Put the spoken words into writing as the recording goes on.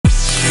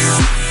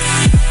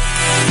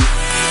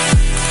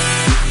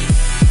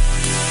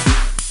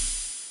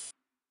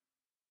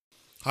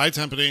Hi,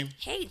 Tempany.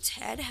 Hey,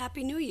 Ted,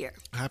 Happy New Year.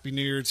 Happy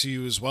New Year to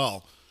you as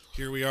well.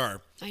 Here we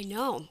are. I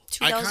know,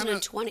 I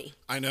 2020.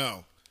 I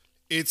know.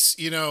 It's,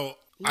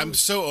 I'm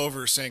so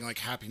over saying like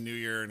Happy New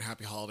Year and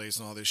Happy Holidays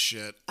and all this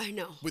shit. I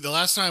know. The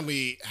last time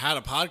we had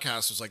a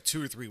podcast was like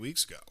 2 or 3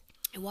 weeks ago.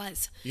 It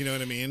was. You know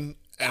what I mean?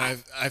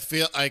 And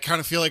I kind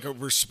of feel like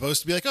we're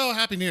supposed to be like, oh,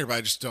 Happy New Year, but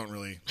I just don't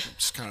really, I'm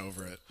just kind of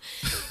over it.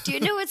 Do you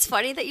know it's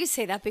funny that you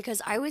say that?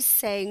 Because I was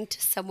saying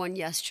to someone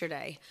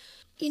yesterday,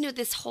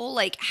 this whole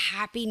like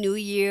Happy New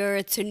Year,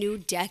 it's a new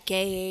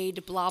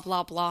decade, blah,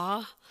 blah,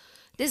 blah.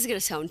 This is going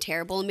to sound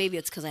terrible, and maybe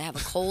it's because I have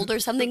a cold or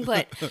something,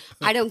 but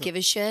I don't give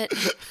a shit.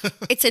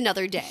 It's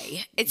another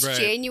day. It's Right.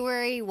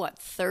 January,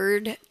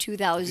 3rd,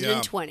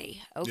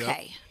 2020. Yeah.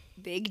 Okay,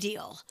 big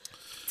deal.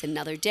 It's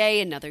another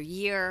day, another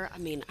year. I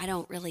mean, I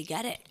don't really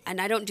get it.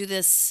 And I don't do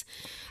this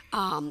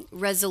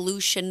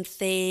resolution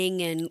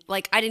thing, and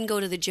like I didn't go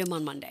to the gym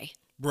on Monday.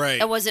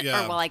 Right. It wasn't,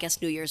 Yeah. or well, I guess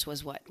New Year's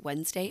was what,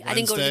 Wednesday? I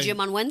didn't go to the gym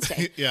on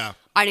Wednesday. Yeah.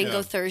 I didn't Yeah.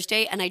 go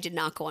Thursday, and I did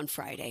not go on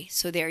Friday.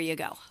 So there you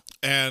go.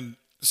 And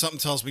something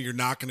tells me you're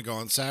not going to go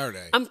on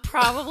Saturday. I'm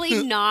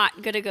probably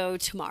not going to go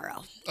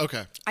tomorrow.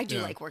 Okay. I do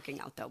Yeah. like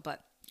working out, though,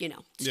 but, it's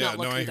Yeah, not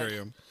looking I good.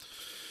 hear you.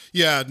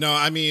 Yeah, no,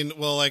 I mean,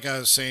 well, like I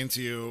was saying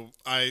to you,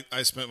 I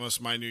spent most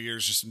of my New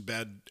Year's just in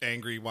bed,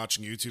 angry,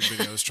 watching YouTube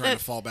videos, trying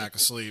to fall back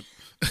asleep.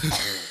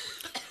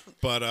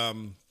 But,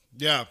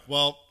 yeah,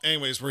 well,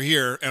 anyways, we're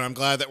here, and I'm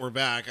glad that we're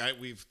back.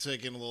 We've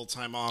taken a little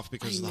time off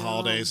because of the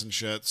holidays and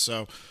shit,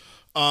 so...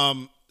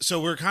 So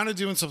we're kind of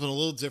doing something a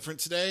little different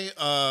today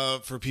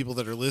for people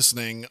that are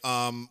listening.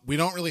 We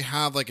don't really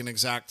have like an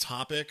exact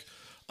topic.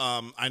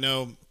 I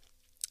know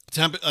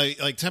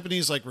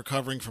Tempany's like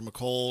recovering from a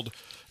cold,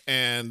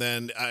 and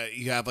then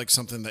you have like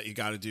something that you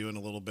got to do in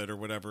a little bit or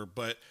whatever.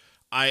 But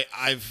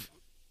I've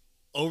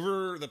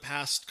over the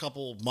past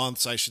couple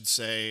months, I should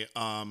say,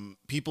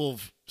 people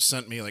have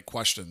sent me like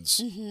questions,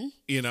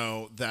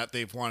 that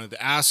they've wanted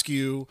to ask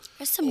you.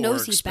 There's some or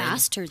nosy expand.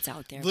 bastards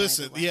out there.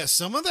 Listen, by the way. yeah,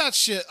 some of that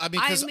shit. I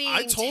mean, because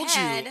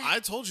Ted, I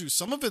told you,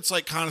 some of it's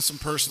like kind of some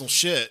personal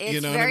shit. It's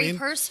you know very what I mean?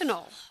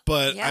 personal.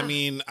 But Yeah. I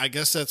mean, I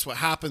guess that's what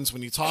happens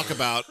when you talk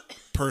about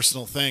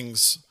personal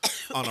things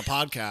on a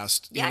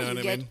podcast. Yeah, you know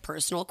what get I mean?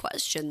 personal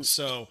questions.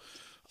 So,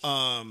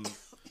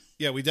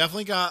 yeah, we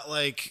definitely got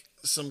like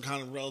some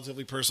kind of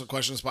relatively personal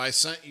questions, but I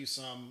sent you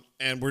some,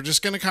 and we're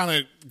just gonna kind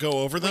of go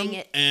over them Wing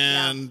it.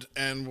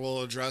 and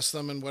we'll address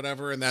them and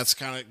whatever. And that's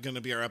kind of gonna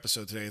be our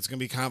episode today. It's gonna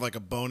be kind of like a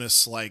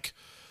bonus like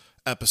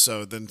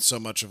episode than so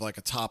much of like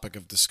a topic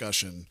of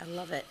discussion. I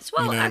love it.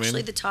 Well, know what I actually,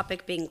 mean? the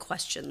topic being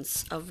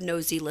questions of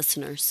nosy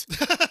listeners.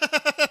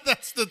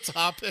 That's the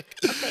topic.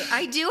 Okay,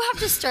 I do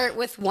have to start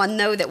with one,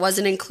 though, that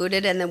wasn't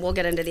included, and then we'll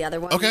get into the other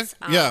ones. Okay,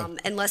 yeah.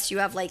 Unless you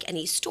have, like,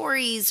 any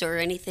stories or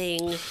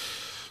anything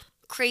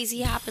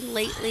crazy happened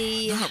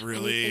lately. Not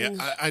really. Anything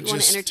I you want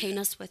just- to entertain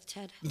us with,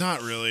 Ted?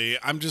 Not really.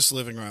 I'm just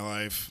living my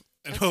life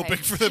and Okay. hoping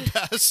for the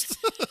best.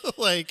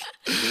 Like,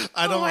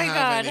 I don't my have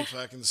God. any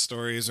fucking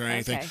stories or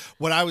anything. Okay.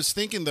 What I was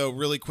thinking, though,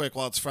 really quick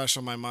while it's fresh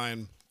on my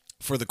mind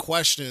for the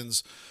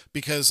questions,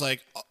 because,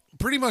 like,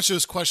 pretty much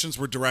those questions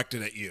were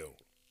directed at you.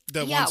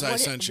 The ones I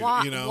sent you,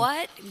 why, you know?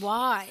 What?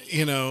 Why?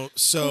 Who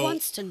So,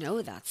 wants to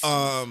know that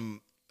stuff?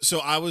 so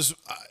I was,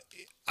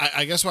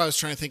 I guess what I was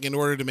trying to think in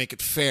order to make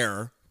it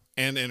fair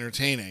and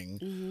entertaining,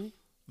 Mm-hmm.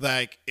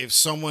 like, if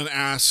someone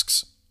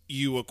asks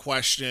you a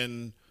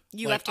question,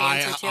 You like, have to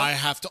answer too? I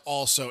have to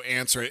also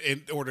answer it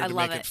in order I to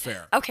love make it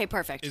fair. Okay,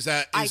 perfect.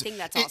 I think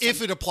that's awesome.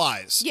 If it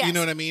applies, Yes. you know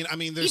what I mean? I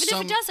mean, there's Even some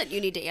if it doesn't, you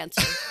need to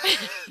answer.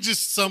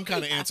 just some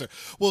kind of answer.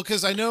 Well,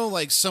 because I know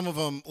like some of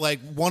them, like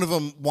one of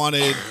them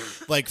wanted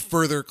like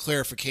further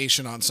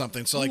clarification on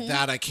something. So like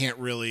that I can't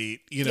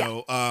really,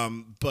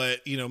 but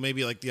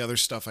maybe like the other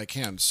stuff I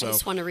can. I So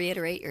just want to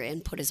reiterate your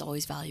input is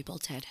always valuable,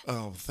 Ted.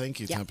 oh, thank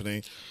you, Yeah.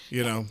 Tempany.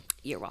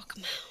 You're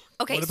welcome.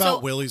 Okay, What about so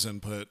Willie's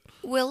input?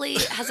 Willie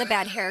has a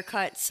bad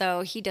haircut,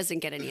 so he doesn't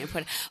get any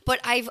input. But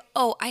I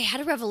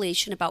had a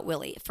revelation about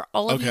Willie. For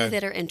all of Okay. you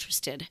that are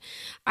interested,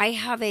 I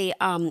have a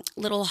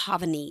little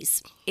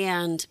Havanese,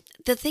 and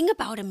the thing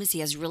about him is he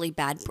has really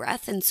bad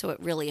breath, and so it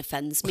really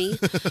offends me.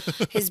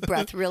 His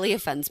breath really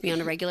offends me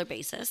on a regular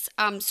basis.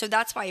 So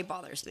that's why it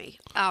bothers me.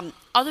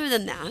 Other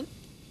than that,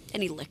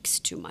 and he licks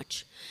too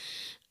much.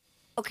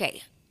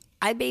 Okay,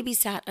 I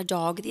babysat a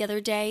dog the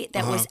other day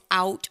that was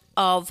out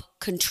of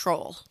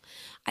control.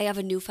 I have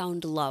a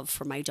newfound love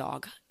for my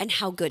dog and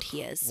how good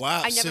he is. Wow.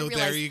 I never So there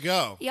realized- you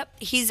go.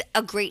 Yep. He's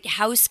a great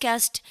house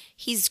guest.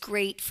 He's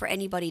great for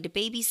anybody to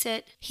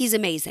babysit. He's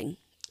amazing.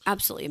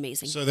 Absolutely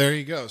amazing. So there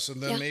you go. So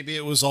then Yeah. maybe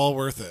it was all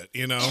worth it,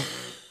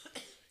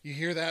 You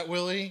hear that,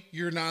 Willie?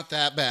 You're not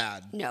that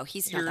bad. No,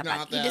 he's You're not that bad.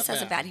 not He that just has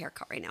a bad. bad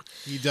haircut right now.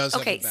 He does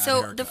have a Okay, bad so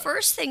haircut. the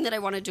first thing that I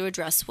wanted to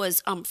address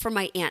was for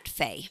my Aunt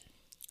Faye.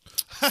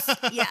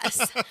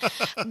 Yes.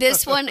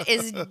 This one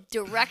is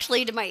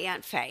directly to my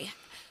Aunt Faye.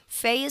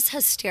 Faye is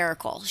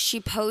hysterical. She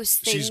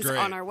posts She's things great.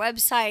 on our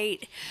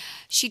website.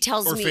 She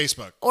tells Or me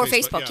Facebook. Or Facebook,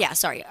 Facebook, yeah. yeah,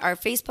 sorry. Our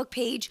Facebook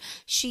page.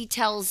 She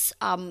tells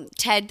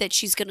Ted that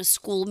she's gonna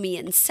school me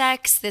in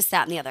sex, this,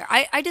 that, and the other.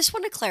 I just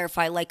want to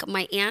clarify, like,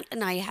 my aunt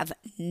and I have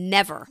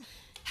never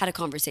had a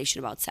conversation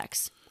about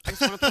sex. I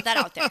just want to put that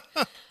out there.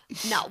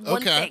 Not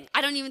one thing.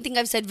 I don't even think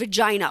I've said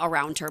vagina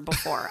around her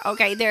before.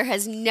 Okay, there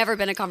has never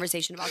been a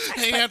conversation about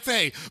sex. Hey, Aunt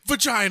Faye,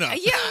 vagina.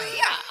 Yeah.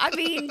 I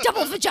mean,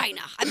 double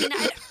vagina. I mean,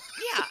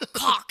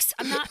 cocks.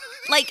 I'm not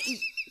like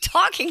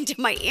talking to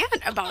my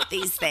aunt about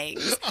these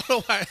things. I don't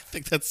know why I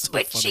think that's so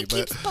but funny. She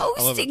keeps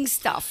posting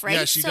stuff, right?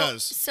 Yeah, she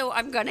does. So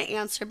I'm going to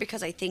answer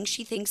because I think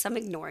she thinks I'm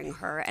ignoring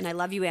her. And I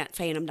love you, Aunt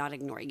Faye, and I'm not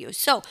ignoring you.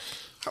 So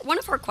one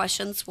of her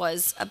questions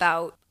was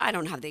about, I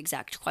don't have the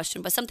exact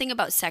question, but something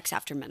about sex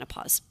after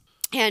menopause.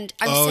 And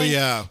I'm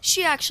saying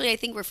she actually, I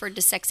think, referred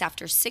to sex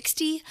after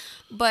 60,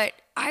 but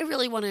I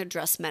really want to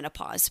address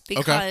menopause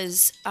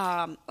because,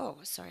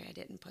 sorry, I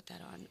didn't put that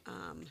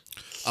on.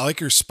 I like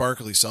your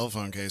sparkly cell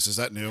phone case. Is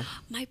that new?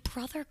 My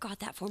brother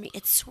got that for me.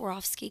 It's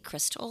Swarovski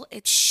crystal.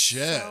 It's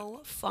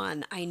so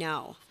fun. I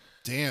know.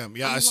 Damn.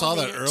 Yeah, I saw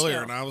that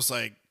earlier and I was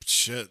like,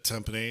 shit,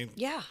 Timpani.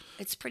 Yeah,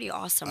 it's pretty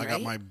awesome, I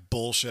got my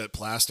bullshit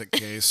plastic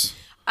case.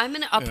 I'm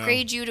going to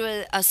upgrade you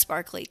to a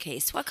sparkly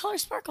case. What color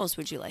sparkles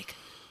would you like?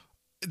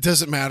 It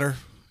doesn't matter.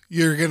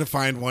 You're going to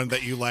find one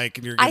that you like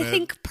and you're going to... I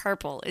think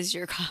purple is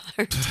your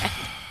color.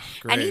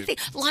 Anything.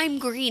 Lime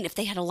green. If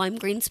they had a lime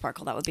green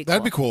sparkle, that would be cool.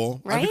 That'd be cool.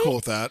 Right? I'd be cool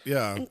with that.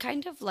 Yeah. And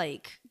kind of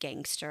like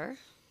gangster.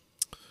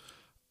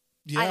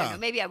 Yeah. I don't know.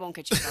 Maybe I won't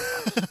get you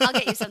something fun. I'll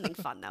get you something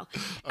fun, though.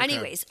 Okay.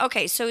 Anyways,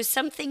 so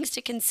some things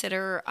to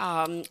consider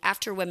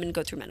after women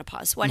go through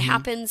menopause. What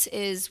happens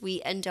is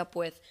we end up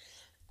with...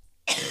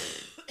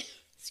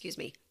 Excuse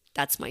me.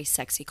 That's my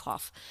sexy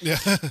cough. Yeah.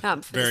 For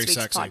Very this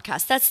week's sexy.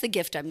 podcast. That's the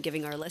gift I'm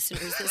giving our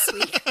listeners this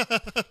week.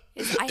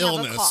 Is I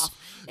Illness. have a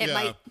cough. It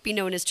might be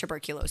known as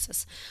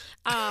tuberculosis.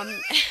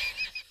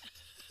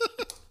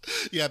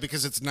 Yeah,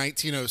 because it's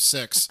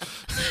 1906.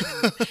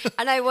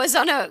 And I was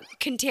on a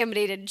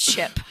contaminated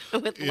ship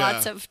with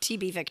lots of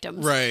TB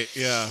victims. Right,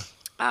 yeah.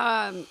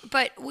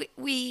 But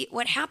we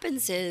what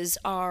happens is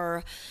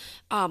our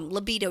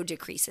libido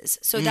decreases.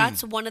 So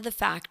that's one of the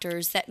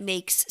factors that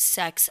makes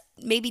sex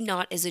maybe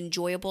not as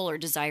enjoyable or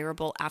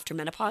desirable after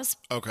menopause.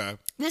 Okay.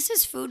 This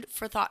is food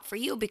for thought for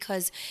you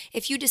because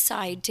if you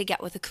decide to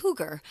get with a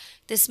cougar,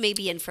 this may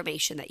be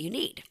information that you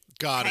need.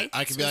 Got okay? it.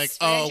 I can So be like, it's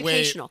very oh, wait.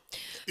 educational.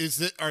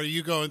 Are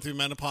you going through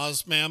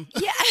menopause, ma'am?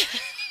 Yeah.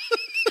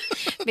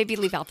 Maybe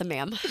leave out the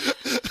ma'am.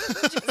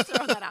 Just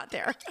throw that out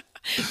there.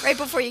 Right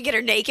before you get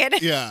her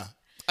naked. Yeah.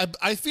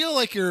 I feel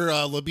like your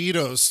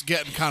libido's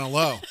getting kind of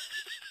low.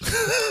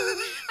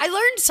 I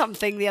learned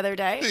something the other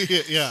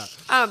day. Yeah.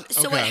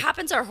 So what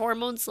happens? Our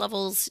hormone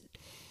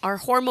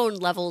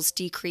levels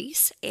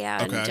decrease,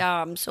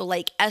 and so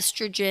like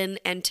estrogen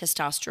and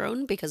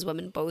testosterone, because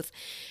women both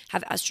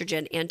have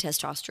estrogen and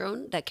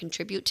testosterone that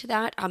contribute to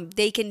that.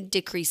 They can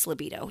decrease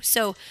libido.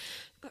 So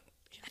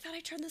I thought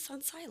I turned this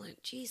on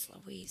silent. Jeez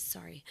Louise,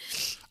 sorry.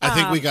 I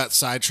think we got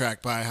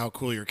sidetracked by how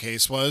cool your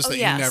case was that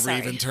you never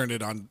even turned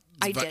it on.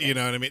 I did. You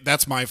know what I mean?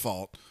 That's my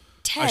fault.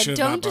 Ted,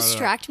 don't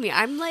distract me.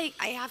 I'm like,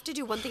 I have to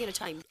do one thing at a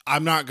time.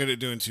 I'm not good at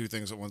doing two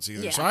things at once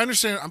either. Yeah. So I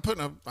understand.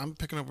 I'm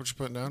picking up what you're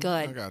putting down.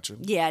 Good. I got you.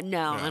 Yeah,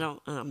 no, I don't.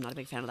 I'm not a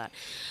big fan of that.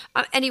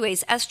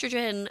 Anyways,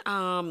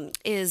 estrogen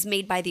is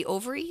made by the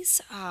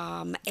ovaries,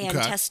 and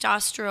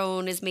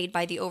testosterone is made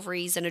by the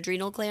ovaries and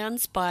adrenal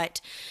glands. But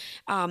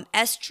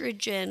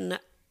estrogen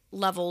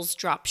levels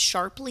drop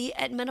sharply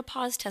at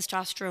menopause.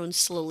 Testosterone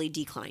slowly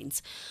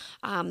declines.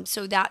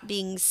 So that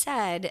being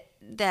said,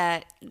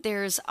 that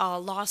there's a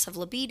loss of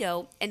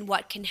libido, and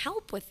what can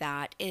help with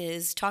that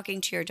is talking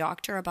to your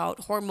doctor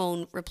about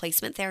hormone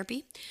replacement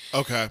therapy.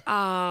 Okay.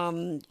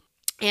 And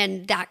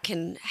that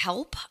can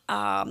help.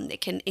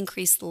 It can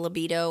increase the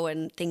libido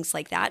and things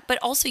like that. But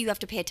also you have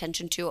to pay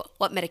attention to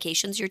what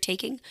medications you're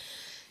taking.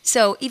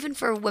 So even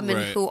for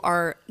women who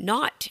are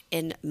not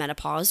in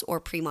menopause or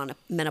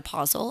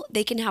premenopausal,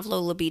 they can have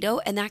low libido,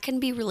 and that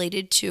can be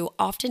related to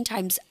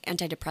oftentimes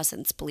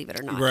antidepressants, believe it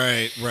or not.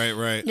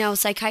 Right. Now,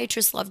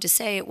 psychiatrists love to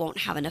say it won't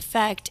have an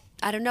effect.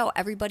 I don't know.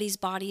 Everybody's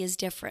body is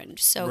different.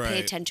 So pay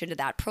attention to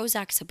that.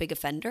 Prozac's a big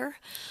offender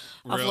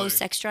of low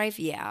sex drive.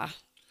 Yeah,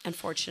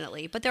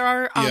 unfortunately. But there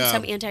are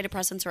some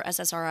antidepressants or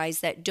SSRIs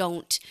that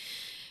don't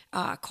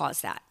cause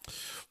that.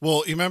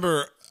 Well, you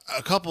remember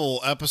a couple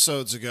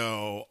episodes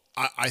ago,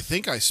 I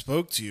think I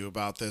spoke to you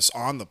about this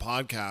on the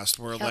podcast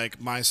where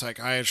like my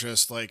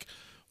psychiatrist like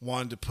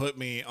wanted to put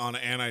me on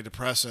an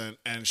antidepressant,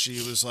 and she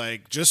was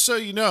like, just so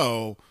you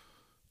know,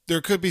 there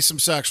could be some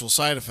sexual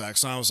side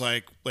effects. And I was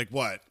like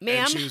what? Ma'am?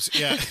 And she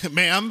was,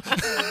 ma'am.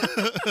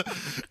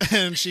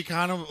 And she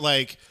kind of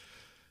like,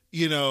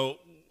 you know,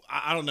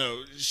 I don't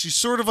know. She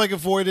sort of like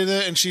avoided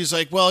it, and she's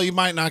like, well, you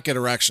might not get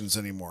erections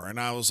anymore. And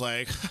I was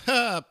like,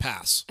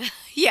 pass.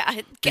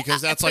 Yeah.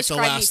 Because that's like the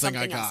last thing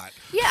I got.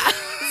 Yeah,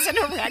 it's an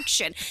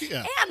erection.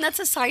 And that's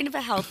a sign of a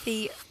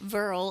healthy,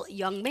 virile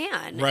young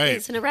man. Right.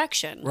 It's an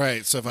erection.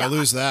 Right. So if I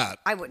lose that.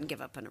 I wouldn't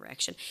give up an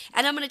erection.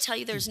 And I'm going to tell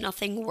you, there's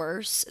nothing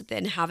worse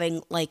than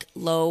having like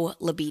low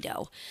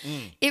libido.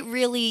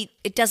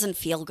 It doesn't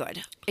feel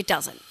good. It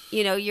doesn't.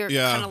 You know, you're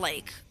kind of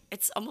like,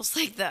 it's almost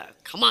like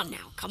come on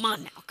now, come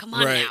on now, come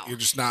on Right. now. You're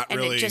just not and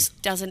really. it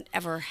just doesn't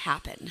ever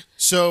happen.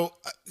 So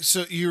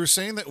you were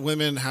saying that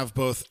women have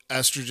both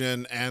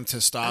estrogen and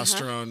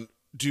testosterone.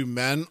 Do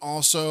men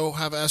also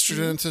have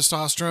estrogen and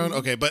testosterone?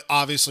 Okay, but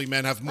obviously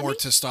men have more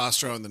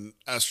testosterone than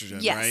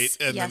estrogen, Yes. right?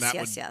 And Yes,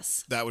 then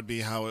yes. that would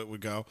be how it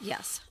would go.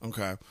 Yes.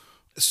 Okay.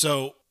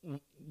 So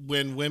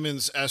when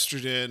women's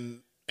estrogen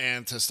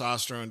and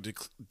testosterone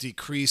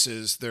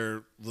decreases,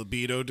 their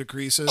libido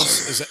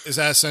decreases. Is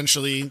that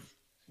essentially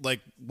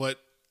like what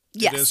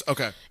Yes. it is?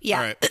 Okay. Yeah.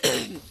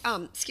 All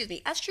right. Excuse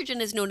me.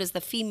 Estrogen is known as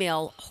the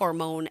female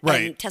hormone,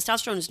 Right. and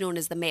testosterone is known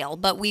as the male.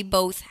 But we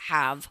both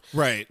have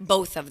Right.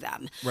 both of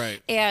them.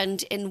 Right.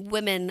 And in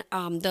women,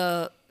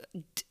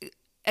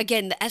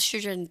 again, the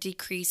estrogen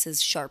decreases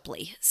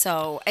sharply.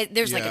 So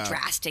there's like Yeah. a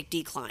drastic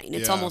decline.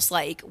 It's Yeah. almost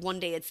like one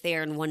day it's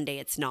there and one day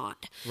it's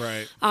not.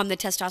 Right. The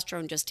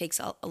testosterone just takes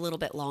a little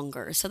bit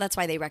longer. So that's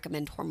why they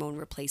recommend hormone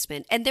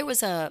replacement. And there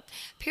was a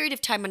period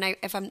of time when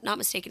if I'm not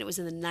mistaken, it was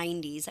in the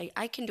 90s.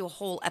 I can do a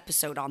whole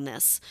episode on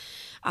this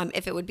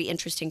if it would be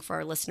interesting for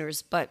our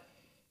listeners. But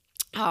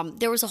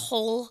there was a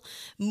whole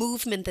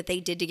movement that they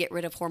did to get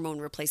rid of hormone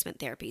replacement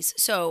therapies.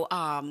 So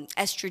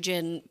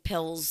estrogen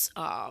pills,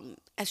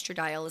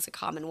 estradiol is a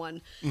common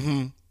one.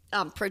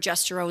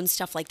 Progesterone,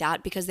 stuff like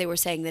that, because they were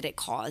saying that it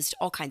caused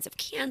all kinds of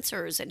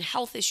cancers and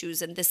health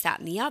issues and this, that,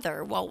 and the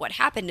other. Well, what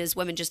happened is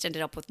women just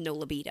ended up with no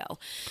libido.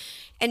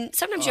 And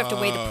sometimes you have to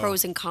weigh the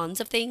pros and cons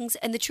of things.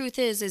 And the truth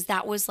is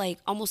that was like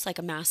almost like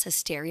a mass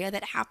hysteria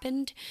that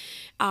happened.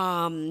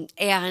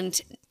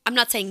 And I'm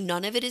not saying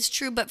none of it is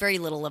true, but very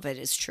little of it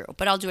is true.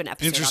 But I'll do an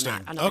episode on Interesting.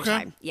 that another Okay.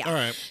 time. Yeah. All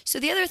right. So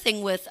the other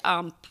thing with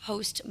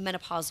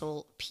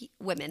postmenopausal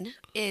women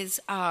is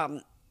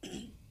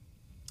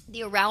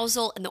the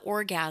arousal and the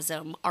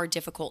orgasm are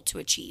difficult to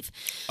achieve.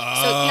 So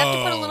you have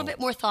to put a little bit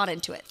more thought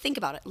into it. Think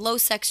about it. Low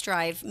sex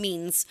drive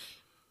means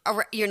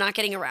you're not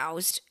getting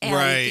aroused, and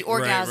the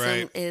orgasm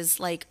right. is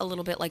like a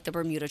little bit like the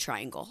Bermuda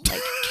Triangle.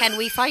 Like, can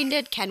we find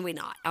it? Can we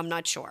not? I'm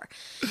not sure.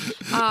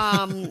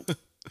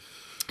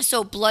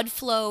 So blood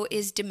flow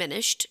is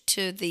diminished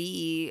to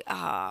the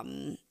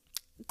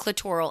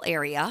clitoral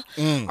area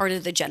or to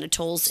the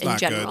genitals in not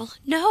general. good.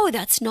 No,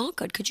 that's not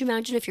good. Could you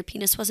imagine if your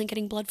penis wasn't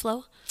getting blood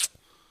flow?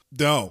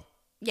 No.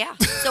 Yeah.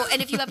 So,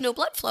 and if you have no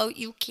blood flow,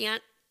 you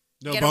can't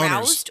No get boners.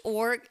 aroused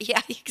or,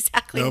 yeah,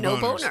 exactly. No No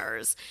boners.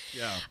 boners.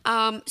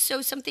 Yeah.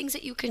 So some things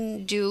that you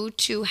can do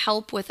to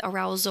help with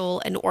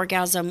arousal and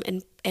orgasm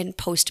and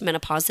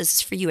post-menopause, this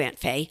is for you, Aunt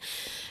Faye.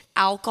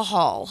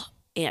 Alcohol,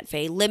 Aunt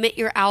Faye. Limit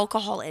your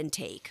alcohol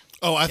intake.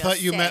 Oh, I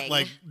thought you meant saying.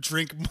 like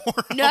drink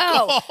more.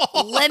 No,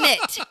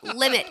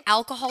 limit.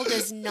 Alcohol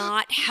does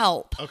not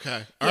help.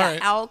 Okay. All Yeah,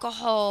 right.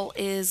 alcohol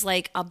is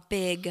like a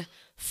big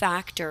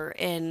factor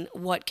in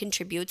what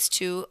contributes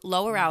to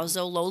low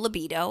arousal, low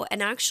libido,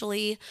 and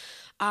actually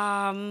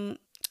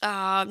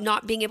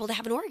not being able to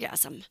have an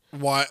orgasm.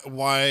 Why?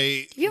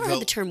 Have you ever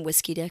heard the term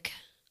whiskey dick?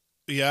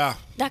 Yeah.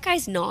 That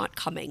guy's not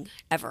coming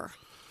ever.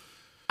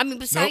 I mean,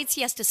 besides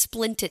he has to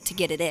splint it to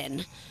get it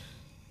in.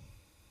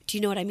 Do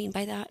you know what I mean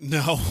by that?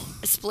 No.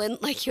 A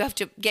splint, like you have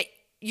to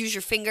use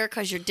your finger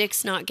because your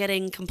dick's not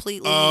getting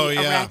completely yeah.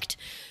 erect.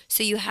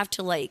 So you have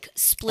to like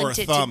splint Or a it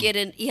to thumb. get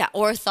in,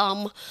 or a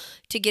thumb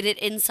to get it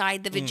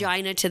inside the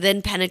vagina to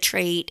then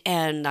penetrate.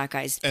 And that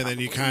guy's And then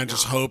you probably kind of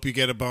just not. hope you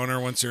get a boner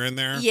once you're in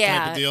there. yeah,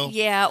 Type of deal.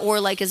 yeah, or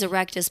like as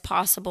erect as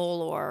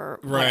possible, or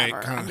Right.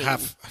 whatever. Kind I of mean,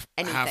 half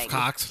anything.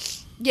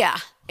 cocked. Yeah,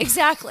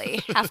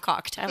 exactly. Half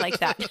cocked. I like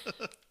that.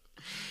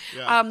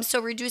 Yeah. So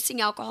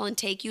reducing alcohol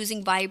intake,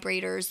 using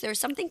vibrators. There's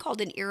something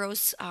called an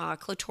Eros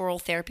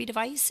clitoral therapy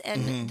device,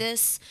 and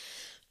this,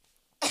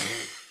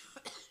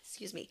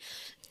 excuse me,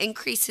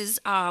 increases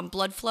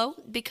blood flow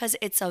because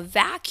it's a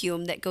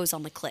vacuum that goes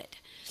on the clit.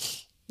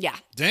 Yeah,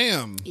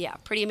 Damn. yeah,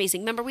 pretty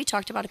amazing. Remember we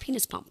talked about a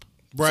penis pump.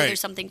 Right. So there's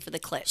something for the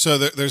clit. So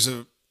there's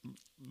a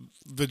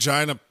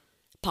vagina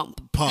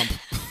Pump. pump,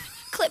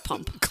 Clit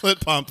pump.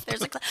 clit pump.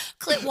 There's a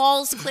clit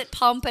walls, clit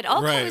pump. It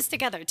all Right. goes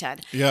together,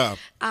 Ted. Yeah.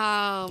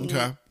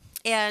 Okay.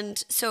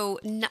 And so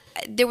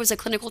there was a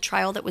clinical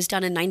trial that was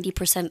done, and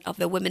 90% of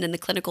the women in the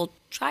clinical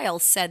trial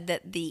said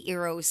that the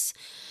Eros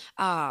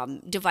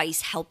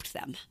device helped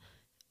them.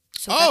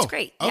 So that's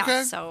great. okay.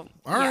 Yeah. So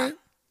All right.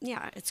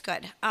 Yeah, it's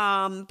good.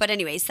 But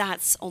anyways,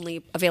 that's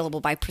only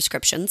available by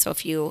prescription. So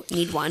if you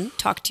need one,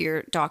 talk to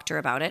your doctor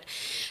about it.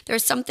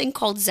 There's something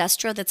called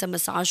Zestra that's a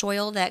massage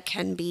oil that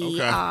can be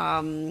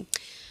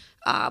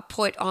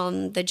put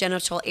on the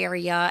genital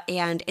area,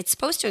 and it's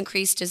supposed to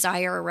increase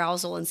desire,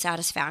 arousal, and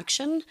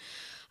satisfaction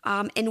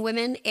in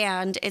women,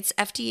 and it's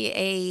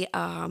FDA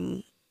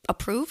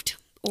approved,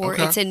 or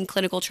Okay. it's in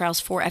clinical trials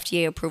for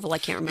FDA approval. I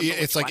can't remember. Yeah,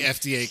 it's which like one.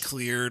 FDA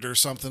cleared or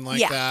something like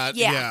Yeah, that.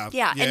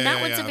 yeah, and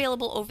that one's yeah.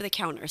 available over the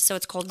counter. So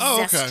it's called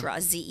Oh, okay. Zestra,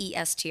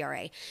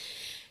 Zestra.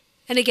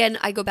 And again,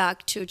 I go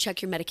back to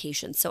check your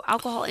medications. So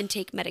alcohol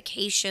intake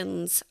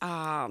medications,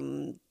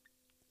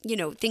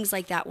 things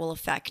like that will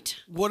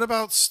affect. What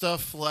about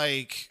stuff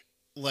like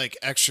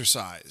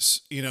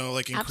exercise?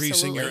 Like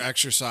increasing your Absolutely.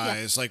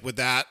 exercise. Like would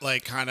that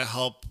like kind of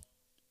help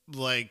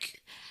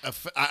like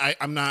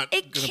I'm not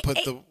going to put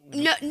the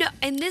no.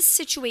 In this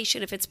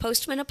situation, if it's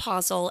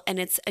postmenopausal and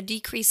it's a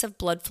decrease of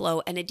blood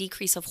flow and a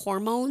decrease of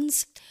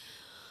hormones,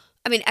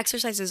 I mean,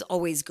 exercise is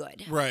always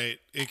good. right.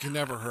 It can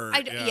never hurt.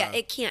 Yeah,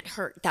 it can't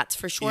hurt. That's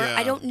for sure. Yeah.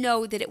 I don't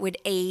know that it would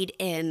aid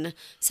in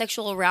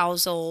sexual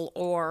arousal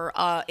or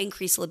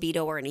increase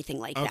libido or anything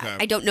like Okay. that.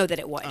 I don't know that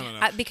it would, don't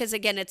know. because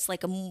again, it's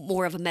like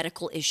more of a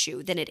medical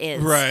issue than it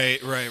is. Right.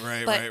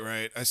 But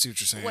Right. I see what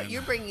you're saying. What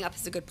you're bringing up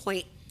is a good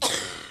point.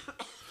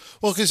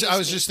 Well, because I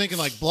was just thinking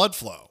like blood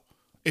flow.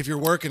 If you're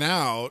working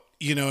out,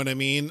 you know what I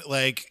mean?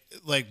 Like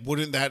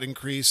wouldn't that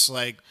increase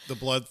like the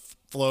blood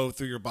flow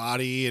through your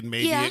body and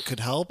maybe Yeah. it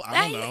could help?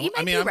 I don't know. You might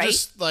I mean, be I'm right.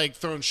 just like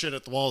throwing shit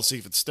at the wall to see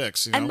if it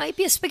sticks. You know? I might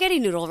be a spaghetti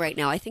noodle right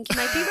now. I think you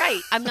might be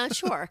right. I'm not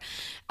sure.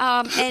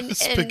 And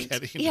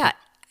Spaghetti yeah,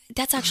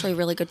 that's actually a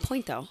really good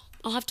point, though.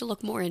 I'll have to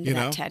look more into You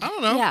know? that, Ted. I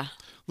don't know. Yeah.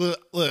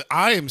 Look,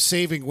 I am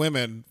saving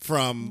women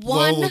from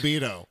One- low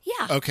libido.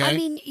 Yeah. Okay. I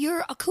mean,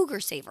 you're a cougar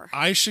saver.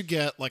 I should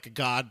get like a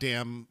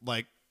goddamn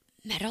like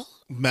Metal?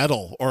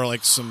 medal or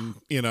like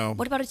some, you know.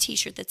 What about a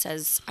T-shirt that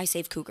says "I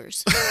save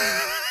cougars"?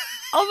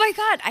 Oh my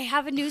God! I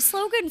have a new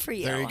slogan for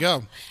you. There you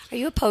go. Are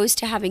you opposed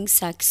to having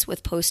sex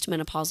with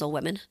postmenopausal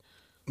women?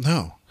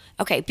 No.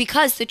 Okay,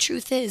 because the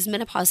truth is,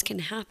 menopause can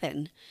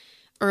happen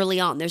early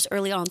on. There's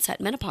early onset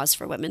menopause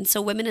for women,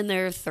 so women in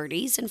their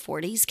 30s and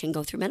 40s can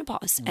go through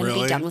menopause and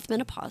Really? be done with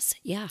menopause.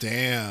 Yeah,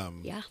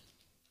 Damn. yeah,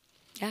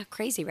 yeah.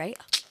 Crazy, right?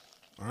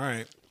 All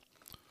right.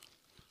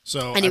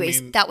 So, Anyways,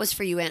 I mean, that was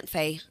for you, Aunt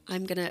Faye.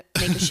 I'm gonna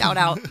make a shout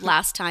out.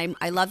 Last time,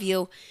 I love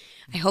you.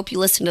 I hope you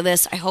listen to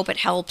this. I hope it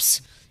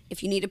helps.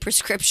 If you need a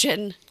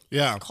prescription,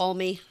 yeah. call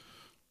me.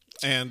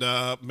 And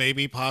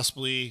maybe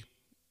possibly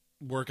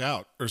work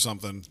out or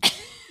something.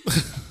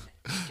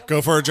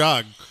 Go for a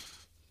jog.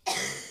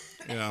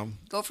 You know.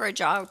 Go for a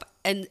jog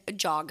and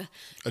jog.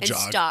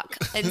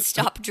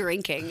 stop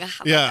drinking. How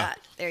about Yeah. that?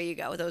 There you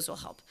go. Those will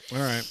help. All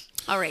right.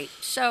 All right.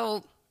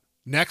 So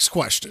Next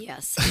question.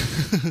 yes,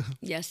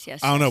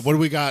 yes. I don't know. What do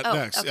we got Oh,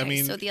 next? okay. I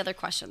mean, so the other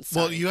questions.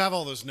 well, sorry. you have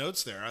all those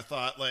notes there. I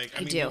thought, like,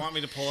 I mean, do. you want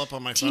me to pull up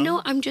on my Do phone? you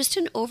know I'm just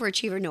an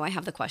overachiever? No, I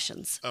have the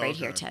questions right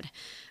here, okay. Ted.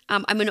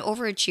 I'm an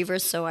overachiever,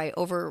 so I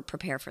over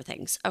prepare for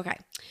things. Okay.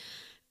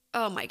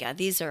 Oh my God,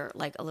 these are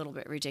like a little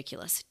bit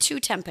ridiculous. To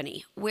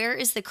Tempany, where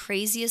is the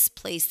craziest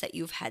place that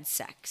you've had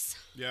sex?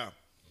 Yeah.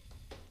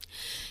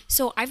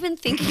 So I've been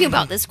thinking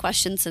about this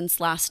question since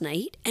last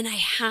night, and I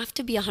have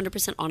to be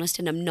 100% honest,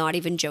 and I'm not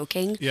even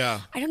joking.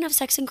 Yeah. I don't have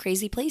sex in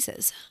crazy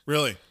places.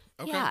 Really?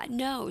 Okay. Yeah,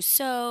 no.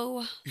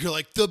 So, You're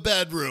like, the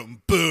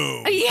bedroom.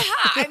 Boom. yeah,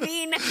 I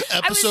mean,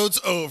 Episode's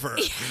over.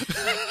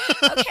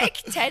 okay,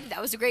 Ted,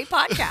 that was a great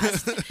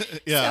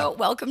podcast. Yeah. So,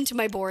 welcome to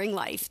my boring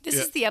life. This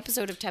Yeah. is the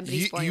episode of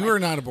Tempany's Boring You Life. are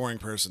not a boring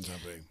person,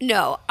 Tempany.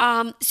 No.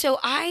 So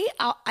I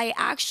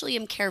actually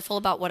am careful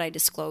about what I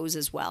disclose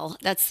as well.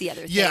 That's the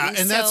other thing. Yeah,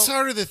 and that's So-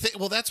 sort of the thing.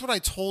 Well, that's what I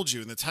told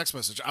you in the text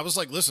message. I was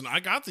like, listen,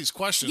 I got these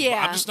questions, but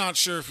Yeah. I'm just not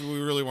sure if we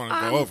really want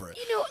to go over it.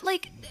 You know,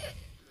 like,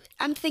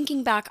 I'm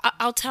thinking back.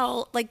 I'll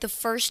tell, like, the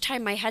first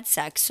time I had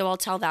sex, so I'll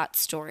tell that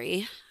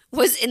story,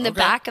 was in the Okay.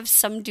 back of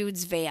some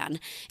dude's van.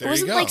 There It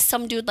wasn't you like go.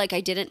 some dude, like, I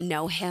didn't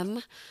know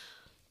him.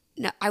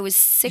 No, I was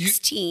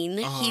 16.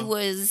 He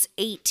was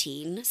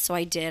 18, so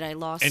I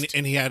lost.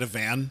 And he had a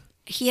van.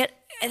 He had,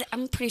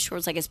 I'm pretty sure it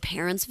was like his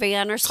parents'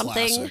 van or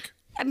something. Classic.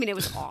 I mean, it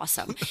was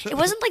awesome. It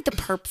wasn't like the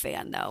perp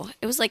van, though.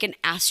 It was like an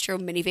Astro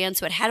minivan,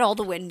 so it had all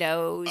the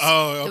windows.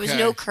 Oh, There was okay.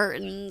 no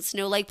curtains,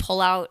 no like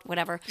pull out,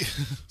 whatever.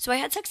 So I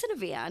had sex in a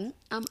van.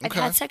 I've Okay.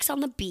 had sex on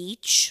the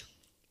beach,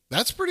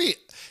 That's pretty.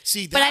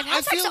 See, but that, I've had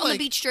I sex feel on like,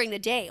 the beach during the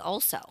day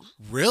also.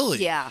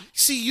 Really? Yeah.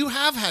 See, you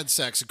have had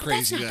sex at That's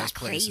crazy not ass that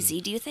places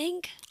crazy, do you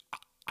think?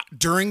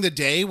 during the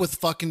day with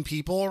fucking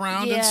people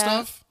around and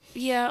stuff.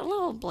 Yeah, a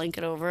little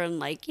blanket over and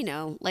like,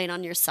 laying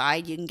on your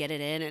side, you can get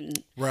it in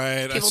and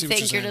Right. I people see what think you're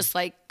you're saying. just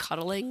like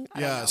cuddling. I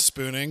don't Yeah, know.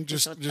 spooning,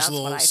 just what- just that's a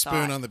what little I spoon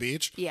thought. on the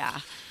beach. Yeah.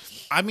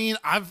 I mean,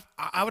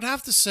 I would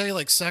have to say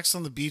like sex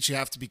on the beach, you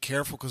have to be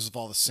careful because of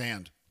all the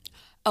sand.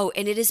 Oh,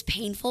 and it is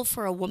painful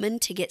for a woman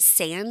to get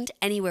sand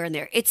anywhere in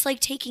there. It's like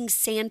taking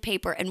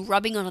sandpaper and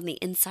rubbing it on the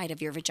inside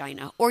of your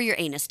vagina or your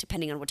anus,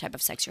 depending on what type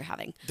of sex you're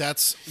having.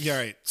 That's yeah,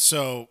 right.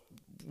 So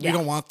we Yeah.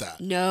 don't want that.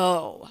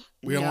 No.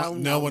 We don't want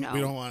no one. no. We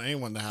don't want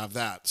anyone to have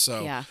that.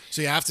 So Yeah.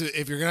 So you have to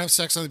if you're gonna have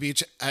sex on the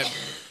beach, have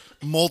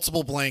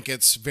multiple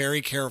blankets.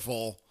 Very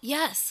careful.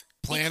 Yes.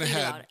 Be Plan clean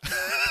ahead. about it.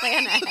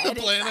 Plan ahead.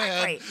 Plan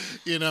exactly. ahead.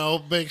 You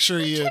know, make sure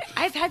you.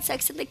 I've had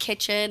sex in the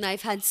kitchen.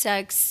 I've had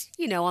sex,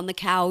 on the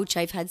couch.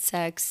 I've had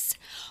sex.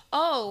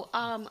 Oh,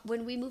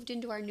 when we moved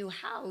into our new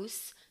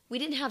house, we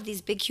didn't have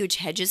these big, huge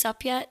hedges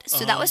up yet.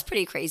 So that was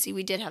pretty crazy.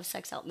 We did have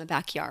sex out in the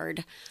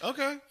backyard.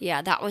 Okay.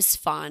 Yeah, that was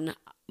fun.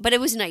 But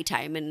it was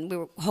nighttime, and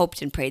we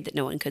hoped and prayed that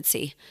no one could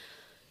see.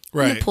 In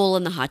Right. the pool,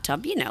 in the hot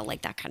tub,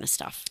 like that kind of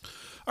stuff.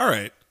 All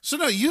right. So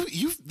no,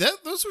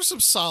 those were some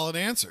solid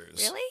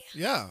answers. Really?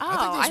 Yeah. Oh, those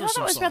I were thought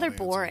some that was solid rather answers.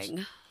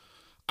 boring.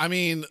 I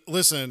mean,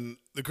 listen,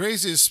 the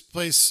craziest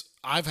place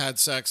I've had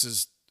sex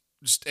is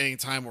just any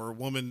time where a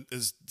woman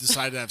has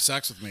decided to have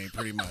sex with me,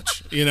 pretty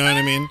much. You know what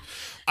I mean?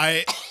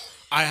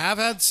 I have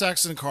had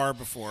sex in a car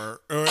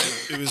before. Or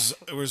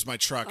it was my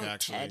truck,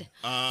 actually.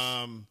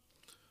 Ted.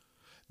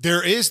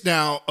 There is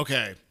now,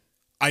 okay,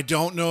 I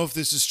don't know if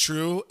this is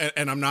true,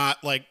 and I'm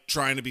not like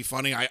trying to be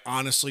funny. I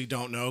honestly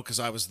don't know because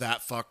I was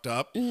that fucked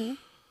up. Mm-hmm.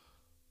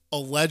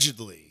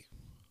 Allegedly,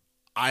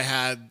 I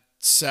had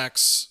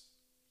sex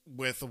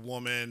with a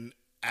woman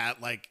at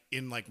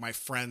in my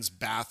friend's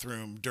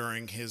bathroom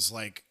during his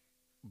like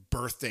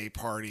birthday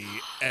party,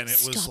 and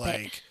it was Stop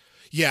like, it.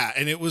 yeah,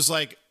 and it was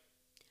like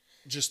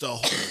just a whole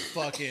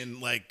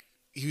fucking like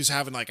he was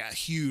having like a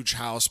huge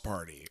house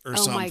party or Oh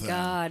something. my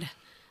God.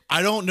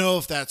 I don't know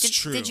if that's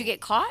true. Did you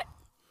get caught?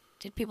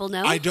 Did people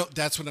know? I don't.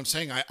 That's what I'm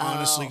saying. I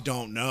honestly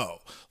don't know.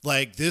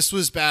 Like this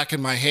was back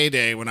in my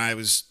heyday when I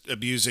was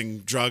abusing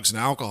drugs and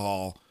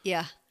alcohol,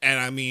 Yeah. and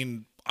I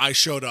mean, I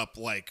showed up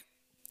like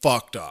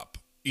fucked up,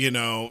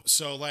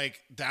 So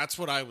like that's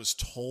what I was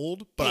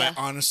told, but Yeah.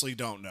 I honestly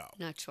don't know.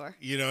 Not sure.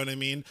 You know what I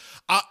mean?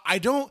 I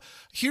don't.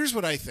 Here's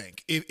what I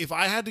think. If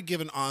I had to give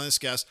an honest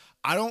guess,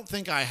 I don't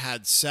think I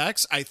had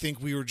sex. I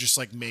think we were just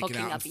like making Hooking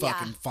out up, and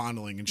fucking yeah.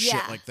 fondling and Yeah.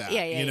 shit like that.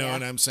 Yeah, yeah, you know yeah.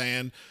 what I'm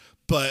saying?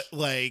 But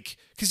like,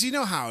 because you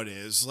know how it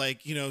is.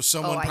 Like,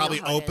 someone Oh, I know probably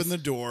how it opened is. the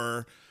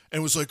door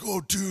and was like,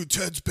 "Oh, dude,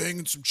 Ted's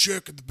banging some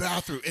chick in the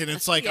bathroom," and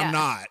it's like, Yeah. I'm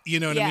not. You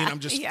know what I mean? Yeah, I'm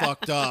just yeah.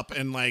 fucked up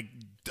and like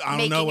I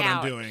don't know Making what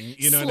out. I'm doing.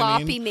 You know Sloppy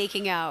what I mean?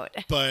 making out.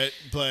 But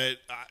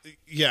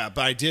yeah,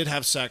 but I did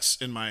have sex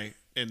in my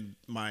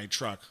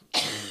truck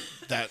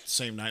that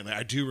same night. Like,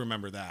 I do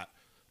remember that.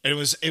 And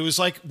it was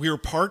like we were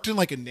parked in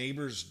like a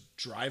neighbor's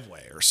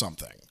driveway or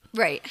something.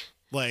 Right.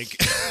 Like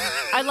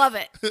I love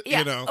it.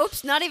 Yeah. know.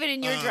 Oops, not even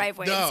in your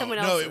driveway. in someone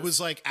else's. No, it was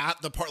like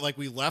at the part. Like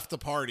we left the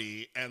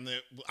party and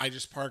I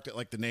just parked at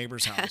like the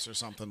neighbor's house or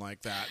something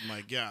like that. And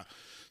like, yeah.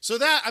 So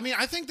that, I mean,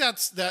 I think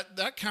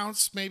that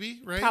counts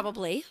maybe, right?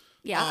 Probably.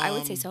 Yeah, I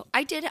would say so.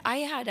 I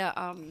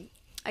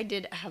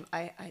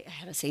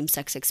had a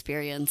same-sex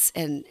experience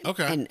in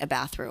a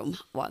bathroom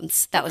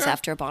once. That was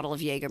after a bottle of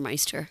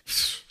Jägermeister.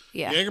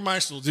 Yeah.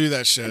 Jägermeister will do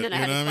that shit. And then I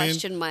you had know to what I mean?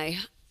 question my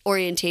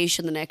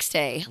orientation the next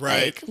day.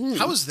 Right. Like,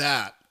 How was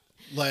that?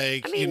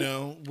 Like, I mean,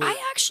 what- I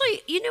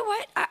actually, you know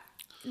what?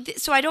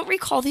 So I don't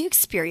recall the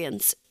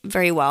experience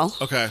very well.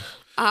 Okay.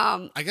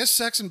 I guess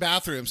sex in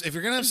bathrooms. If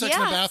you're gonna have sex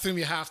in a Yeah. bathroom,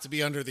 you have to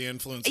be under the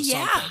influence of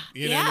Yeah. something.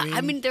 You know what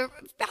I mean? there were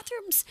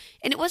bathrooms,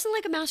 and it wasn't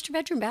like a master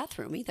bedroom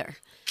bathroom either.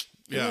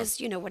 It Yeah. was,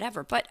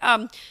 whatever. But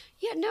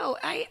yeah, no,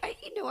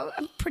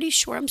 I'm pretty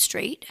sure I'm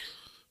straight.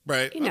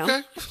 Right.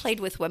 Okay. I've played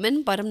with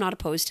women, but I'm not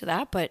opposed to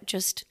that. But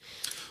just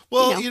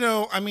Well,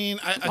 I I mean,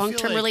 I feel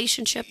long-term like,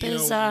 relationship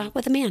is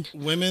with a man.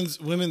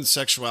 women's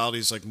sexuality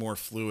is like more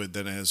fluid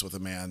than it is with a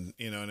man.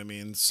 You know what I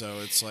mean? So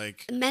it's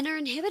like, Men are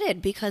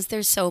inhibited because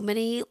there's so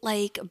many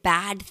like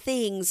bad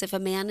things. If a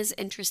man is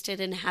interested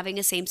in having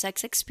a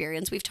same-sex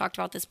experience, we've talked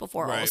about this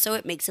before. Right. Also,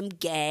 it makes him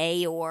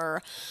gay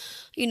or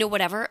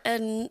whatever.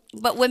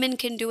 But women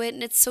can do it,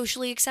 and it's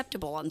socially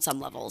acceptable on some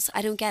levels.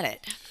 I don't get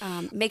it.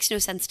 Makes no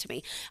sense to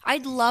me.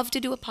 I'd love to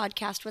do a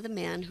podcast with a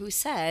man who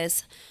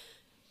says,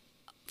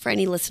 for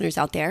any listeners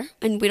out there,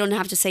 and we don't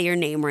have to say your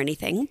name or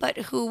anything, but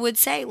who would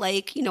say,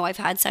 like, I've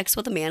had sex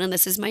with a man and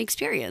this is my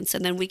experience.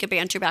 And then we could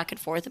banter back and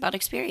forth about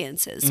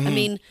experiences. I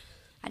mean,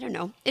 I don't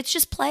know. It's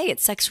just play.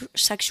 It's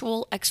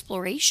sexual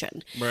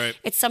exploration. Right.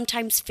 It's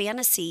sometimes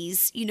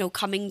fantasies,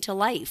 coming to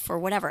life or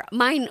whatever.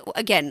 Mine,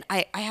 again,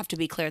 I have to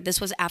be clear. This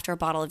was after a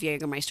bottle of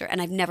Jägermeister,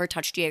 and I've never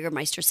touched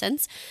Jägermeister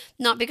since.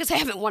 Not because I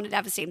haven't wanted to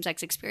have a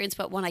same-sex experience,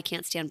 but one, I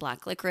can't stand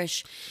black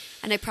licorice,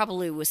 and I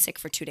probably was sick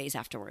for 2 days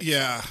afterwards.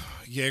 yeah,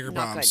 Jaeger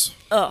Not bombs.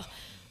 good. Ugh.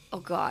 Oh,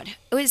 God.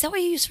 Oh, is that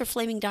what you used for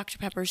flaming Dr.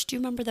 Peppers? Do you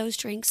remember those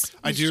drinks?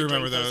 I used do to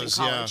remember drink those,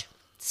 in yeah. college.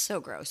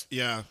 So gross.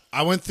 Yeah,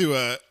 I went through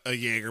a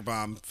Jaeger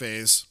bomb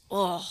phase.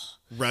 Oh.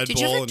 Red Did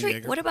Bull you ever and drink?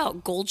 Jaeger. What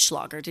about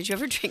Goldschlager? Did you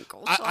ever drink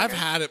Goldschlager? I've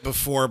had it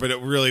before, but it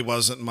really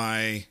wasn't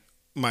my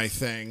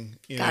thing.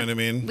 You know God, what I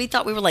mean? We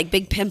thought we were like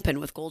Big Pimpin'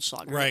 with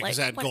Goldschlager. Right, Like, 'cause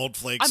it had what- gold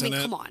flakes I mean, in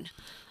it. come on.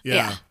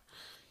 Yeah.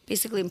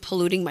 Basically, I'm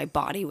polluting my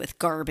body with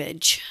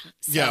garbage.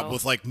 Yeah, So-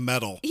 with like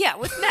metal. Yeah,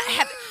 with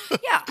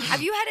yeah.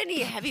 Have you had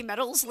any heavy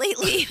metals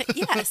lately?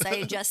 Yes,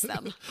 I ingest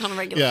them on a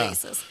regular Yeah.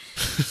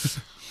 basis.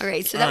 All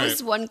right, so that All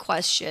was right. one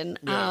question.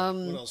 Yeah.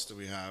 What else do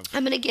we have?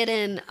 I'm gonna get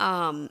in.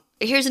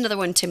 Here's another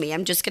one to me.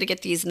 I'm just gonna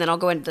get these, and then I'll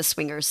go into the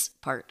swingers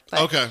part.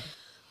 But, Okay.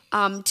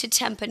 To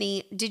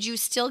Tempany, did you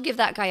still give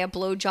that guy a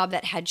blowjob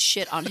that had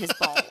shit on his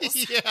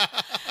balls?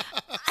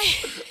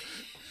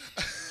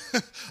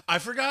 I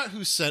forgot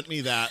who sent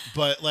me that,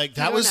 but like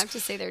that don't was have to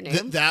say their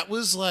name? that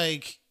was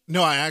like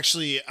no,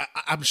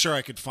 I'm sure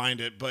I could find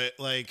it, but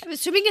like I'm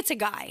assuming it's a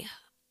guy,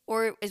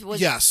 or it was.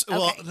 yes, Okay.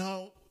 well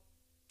no,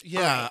 yeah,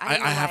 Okay, I don't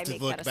know I why have I to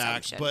make look that back,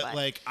 assumption, but but-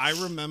 like I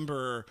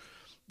remember.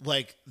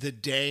 Like the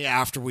day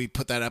after we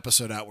put that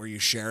episode out where you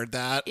shared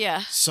that,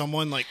 Yeah.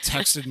 someone like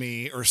texted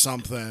me or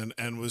something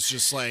and was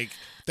just like,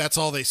 that's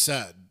all they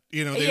said.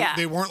 They, Yeah.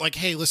 they weren't like,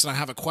 hey, listen, I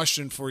have a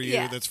question for you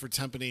Yeah. that's for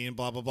Tempany and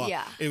blah, blah, blah.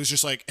 Yeah. It was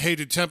just like, hey,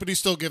 did Tempany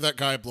still give that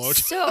guy a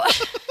blowjob? So,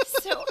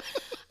 so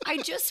I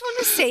just want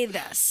to say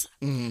this.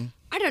 Mm-hmm.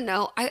 I don't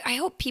know. I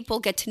hope people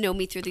get to know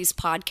me through these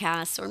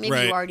podcasts, or maybe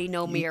Right. you already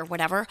know me or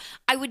whatever.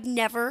 I would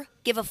never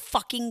give a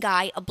fucking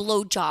guy a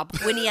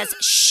blowjob when he has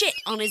shit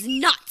on his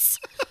nuts.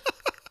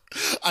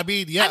 I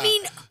mean, yeah. I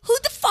mean, who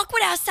the fuck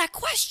would ask that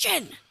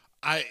question?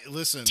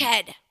 Listen,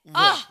 Ted.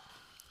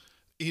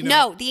 you know,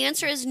 No, the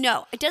answer is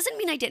no. It doesn't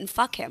mean I didn't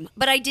fuck him,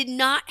 but I did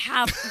not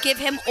give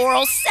him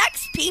oral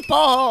sex,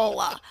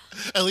 people.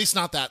 at least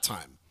not that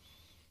time.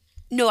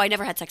 No, I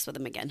never had sex with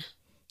him again.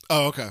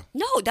 Oh, okay.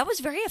 No, that was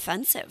very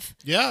offensive.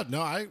 Yeah,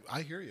 no, I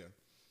hear you.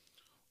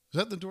 Is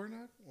that the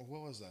doorknob? Or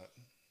what was that?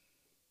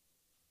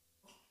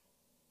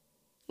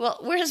 Well,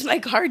 where's my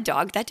guard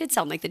dog? That did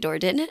sound like the door,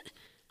 didn't it?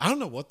 I don't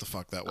know what the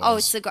fuck that was. Oh,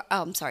 it's the.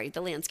 I'm sorry,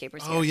 the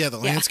landscaper's here. Oh, yeah, the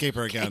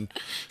landscaper again.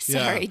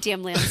 Sorry, Yeah.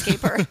 damn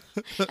landscaper.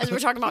 As we're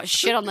talking about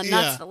shit on the nuts,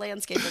 Yeah. the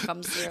landscaper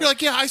comes through. You're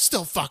like, yeah, I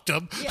still fucked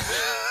him. Yeah.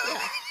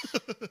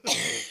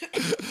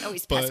 Oh,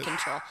 he's But- pest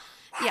control.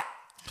 Yeah.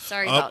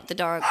 Sorry about the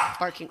dog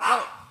barking.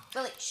 Well,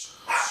 Willie.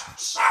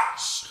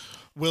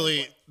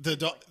 Willie,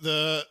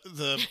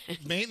 the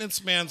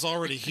maintenance man's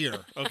already here,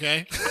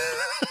 okay?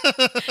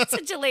 It's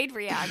a delayed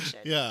reaction.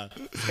 Yeah.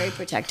 It's very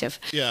protective.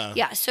 Yeah.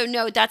 Yeah. So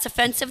no, that's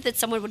offensive that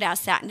someone would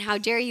ask that, and how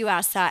dare you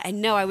ask that?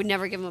 And no, I would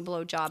never give him a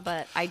blowjob,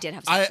 but I did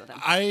have sex with him.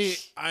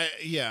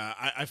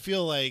 I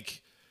feel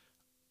like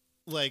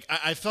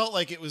I felt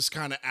like it was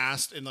kind of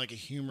asked in like a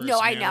humorous No,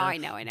 I manner,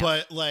 know.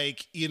 But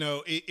like, you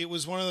know, it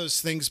was one of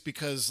those things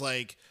because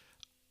like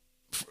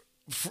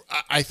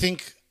I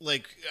think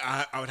like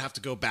I would have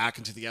to go back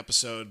into the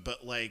episode,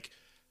 but like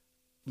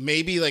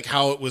maybe like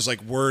how it was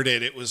like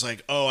worded, it was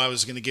like, oh, I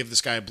was going to give this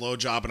guy a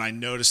blowjob and I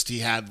noticed he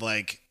had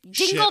like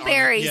shit on it.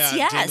 Dingleberries, Yeah,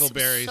 yes.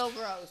 dingleberries. So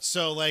gross.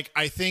 So like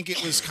I think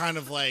it was kind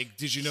of like,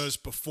 did you notice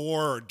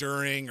before or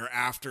during or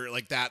after,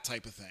 like that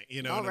type of thing,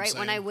 you know? All what I'm right, saying?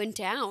 when I went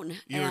down,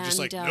 You were just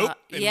like, and, nope,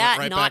 and yeah, went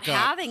right not back up.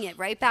 having it,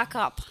 right back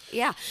up,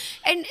 yeah,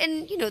 and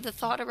you know the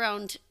thought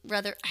around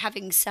rather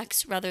having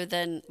sex rather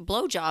than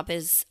blowjob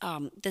is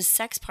the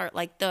sex part,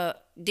 like the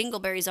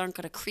dingleberries aren't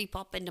going to creep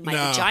up into my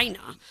No.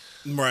 vagina.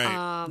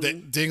 Right. The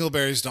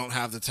dingleberries don't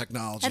have the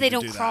technology. And they to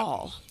don't do that.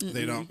 crawl.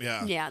 They don't.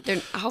 Yeah. Yeah,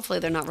 hopefully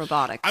they're not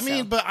robotic. I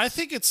mean, so. but I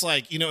think it's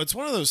like, you know, it's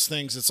one of those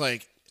things. It's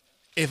like,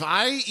 if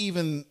I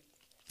even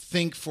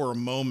think for a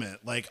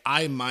moment, like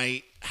I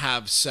might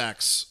have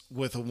sex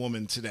with a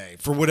woman today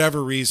for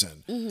whatever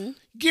reason,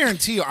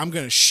 guarantee you I'm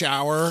going to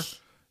shower,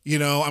 you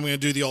know, I'm going to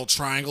do the old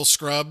triangle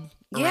scrub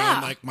Yeah.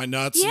 around like my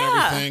nuts Yeah.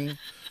 and everything,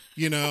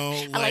 you know,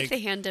 I like the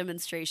hand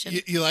demonstration.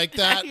 you like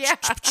that? Yeah.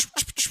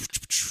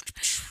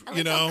 I like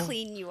you know, how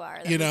clean you are.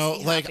 That you makes know,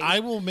 me like happy. I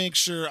will make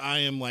sure I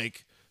am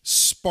like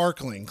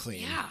sparkling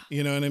clean. Yeah.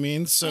 You know what I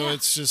mean? So Yeah.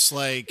 it's just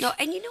like, No,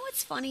 and you know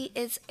what's funny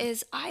is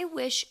I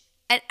wish,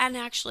 and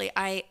actually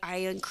I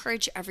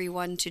encourage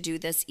everyone to do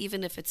this,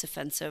 even if it's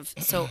offensive.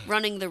 So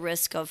running the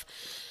risk of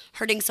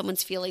hurting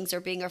someone's feelings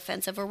or being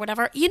offensive or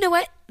whatever. You know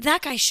what?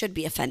 That guy should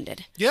be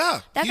offended.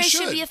 yeah, That he guy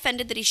should be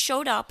offended that he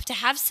showed up to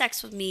have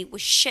sex with me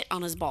with shit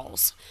on his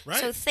balls. Right.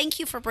 So thank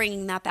you for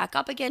bringing that back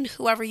up again,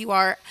 whoever you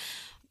are,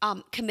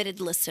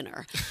 committed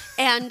listener.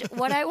 And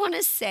what I want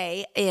to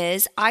say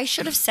is I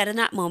should have said in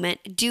that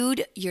moment,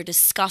 dude, you're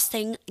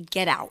disgusting.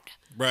 Get out.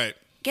 Right.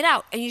 Get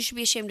out, and you should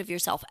be ashamed of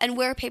yourself and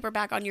wear a paper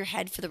bag on your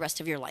head for the rest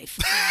of your life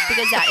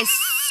because that is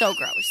so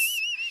gross.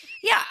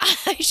 Yeah,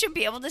 I should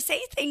be able to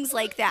say things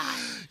like that.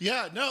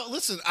 Yeah. No,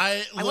 listen,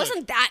 I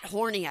wasn't that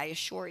horny, I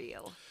assure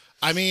you.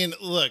 I mean,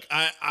 look,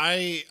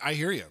 I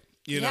hear you.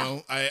 You Yeah.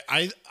 know,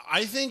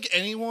 I think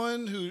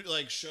anyone who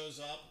like shows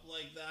up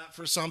like that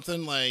for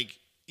something, like,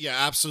 yeah,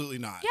 absolutely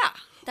not. Yeah,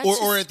 that's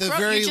Or just at the gro-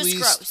 very you're just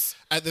least, gross.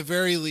 at the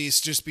very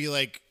least, just be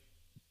like,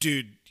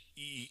 dude,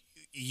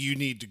 you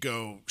need to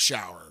go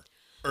shower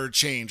or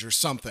change or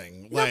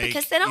something. No, like,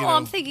 because then you all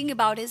I'm know. thinking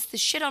about is the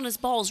shit on his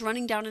balls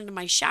running down into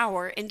my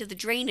shower, into the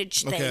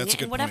drainage Okay, thing, that's a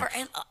good and whatever.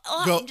 point.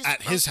 And Go I'm just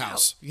at his grossed out.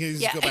 house. You need to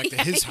Yeah. go back to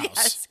his Yes,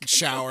 house, good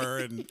shower,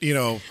 and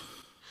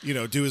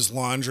do his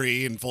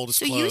laundry and fold his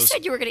So clothes. you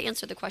said you were going to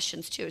answer the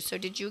questions too. So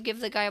did you give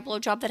the guy a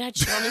blowjob that had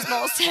shit on his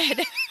balls head?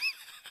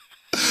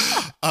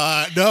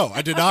 No,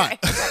 I did not.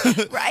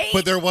 Right?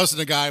 But there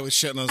wasn't a guy with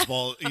shit on his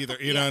ball either.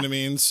 You know what I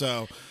mean?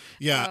 So,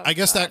 yeah, Oh, I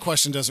guess that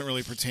question doesn't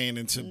really pertain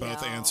into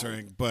both No.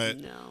 answering. But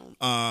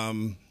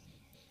No.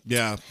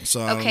 yeah,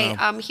 so I Okay,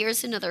 don't know.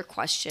 here's another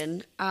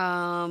question.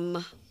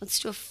 Let's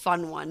do a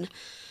fun one.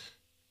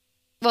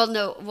 Well,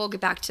 no, we'll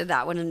get back to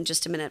that one in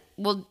just a minute.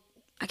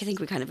 I think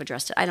we kind of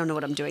addressed it. I don't know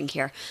what I'm doing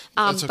here.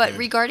 That's But okay.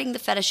 regarding the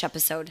fetish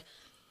episode,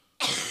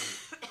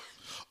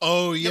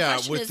 Oh yeah,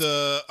 question with is-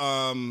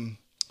 the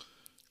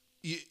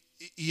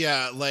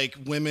yeah, like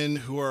women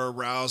who are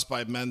aroused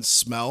by men's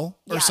smell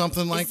or yeah,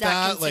 something like is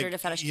that. Considered Like a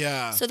fetish?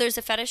 yeah. So there's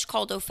a fetish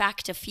called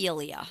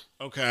olfactophilia.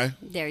 Okay.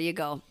 There you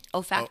go.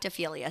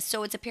 Olfactophilia.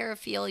 So it's a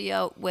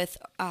paraphilia with,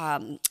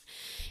 and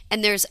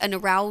there's an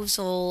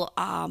arousal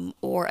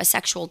or a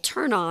sexual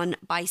turn on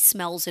by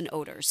smells and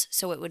odors.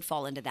 So it would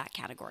fall into that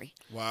category.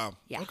 Wow.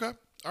 Yeah. Okay.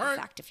 All right.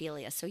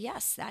 Olfactophilia. So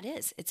yes, that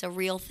is. It's a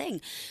real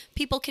thing.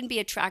 People can be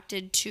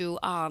attracted to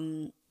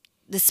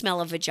the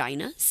smell of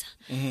vaginas,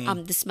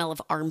 Mm-hmm. the smell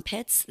of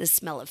armpits, the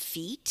smell of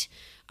feet.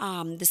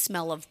 the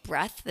smell of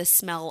breath, the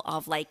smell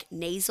of like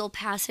nasal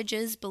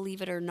passages,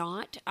 believe it or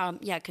not.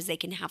 Yeah, because they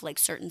can have like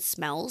certain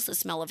smells, the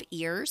smell of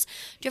ears.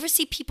 Do you ever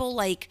see people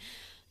like,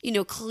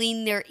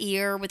 clean their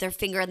ear with their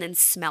finger and then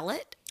smell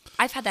it?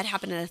 I've had that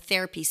happen in a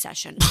therapy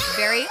session.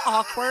 Very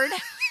awkward.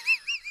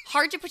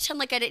 Hard to pretend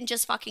like I didn't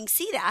just fucking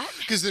see that.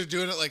 Because they're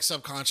doing it like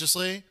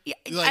subconsciously. Yeah,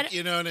 like,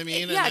 you know what I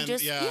mean? Yeah, and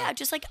then,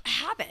 just like a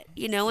habit,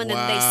 and then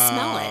they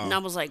smell it, and I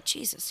was like,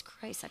 Jesus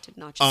Christ, that did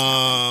not just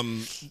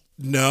happen.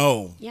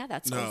 No. Yeah,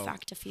 that's no.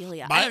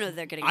 olfactophilia. I don't know if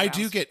they're getting. I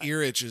do get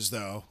ear itches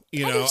though. I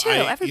do too.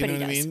 Everybody you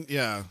know what does. I mean?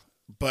 Yeah,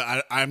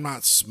 but I'm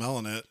not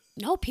smelling it.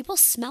 No, people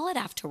smell it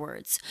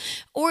afterwards,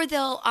 or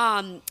they'll.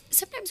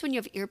 Sometimes when you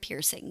have ear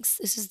piercings,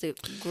 this is the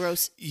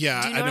gross.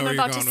 Yeah, do you know I know what I'm where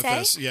you're about going to with say?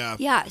 this. Yeah,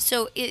 yeah.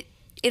 So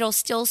it'll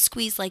still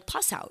squeeze like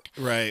pus out,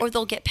 right? Or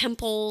they'll get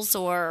pimples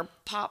or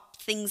pop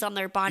things on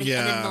their body,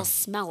 and then they'll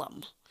smell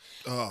them.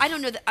 Oh. I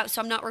don't know that, so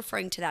I'm not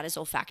referring to that as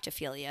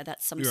olfactophilia.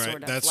 That's some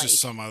sort of that's like just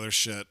some other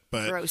shit,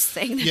 but gross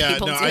thing that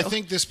people do. I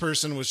think this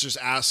person was just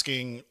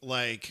asking,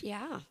 like,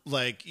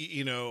 like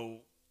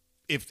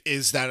if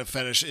is that a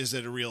fetish? Is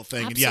it a real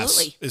thing?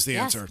 Absolutely. And yes, is the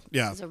answer.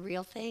 Yeah, it's a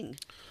real thing.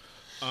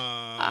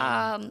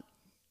 Let's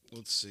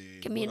see.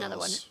 Give me another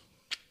one.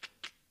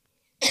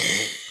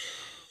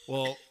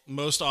 Well,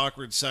 most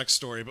awkward sex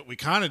story, but we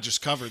kind of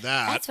just covered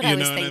that. That's what I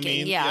was thinking. I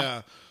mean?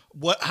 Yeah.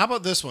 How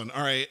about this one?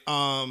 All right.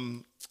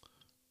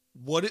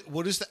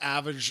 What is the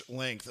average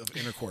length of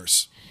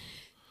intercourse?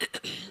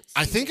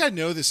 I think I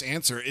know this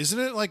answer. Isn't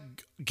it like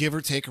give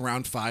or take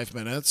around 5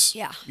 minutes?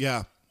 Yeah.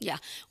 Yeah. Yeah.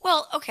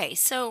 Well, okay.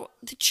 So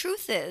the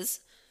truth is,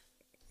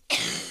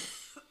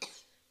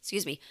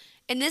 excuse me,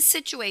 in this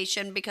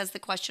situation, because the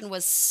question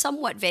was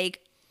somewhat vague,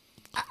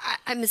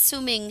 I'm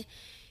assuming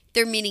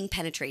they're meaning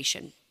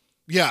penetration.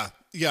 Yeah.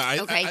 Yeah.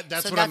 Okay.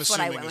 That's so what I'm that's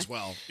what I assuming went as with.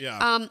 well.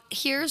 Yeah.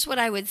 Here's what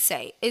I would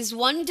say is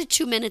 1 to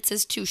 2 minutes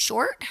is too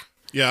short.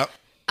 Yeah.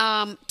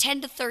 10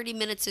 to 30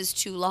 minutes is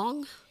too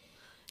long.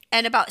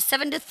 And about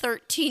 7 to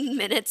 13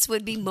 minutes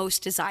would be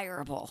most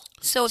desirable.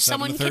 So if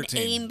someone can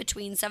aim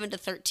between 7 to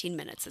 13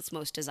 minutes, it's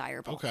most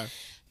desirable. Okay.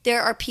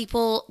 There are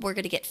people, we're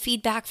going to get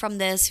feedback from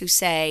this, who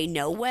say,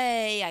 no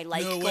way, I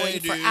like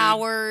going for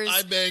hours.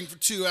 I bang for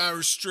 2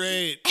 hours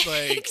straight.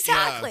 Like,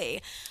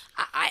 exactly.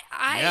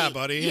 Yeah. Yeah,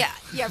 buddy.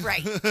 Yeah,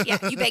 right.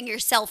 Yeah, you bang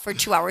yourself for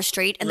 2 hours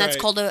straight, and that's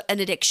called an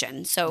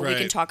addiction. So we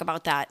can talk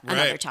about that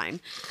another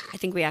time. I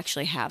think we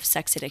actually have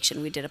sex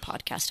addiction. We did a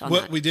podcast on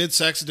that. We did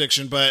sex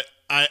addiction, but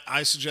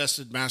I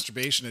suggested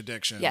masturbation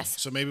addiction.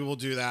 Yes. So maybe we'll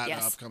do that in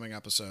an upcoming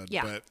episode.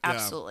 Yeah, but,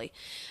 absolutely.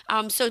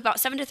 So about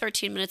 7 to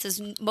 13 minutes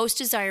is most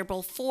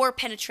desirable for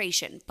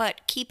penetration.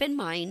 But keep in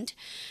mind,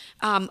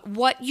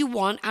 what you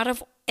want out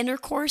of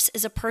intercourse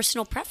is a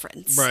personal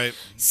preference. Right.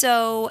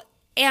 So,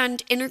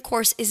 and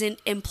intercourse isn't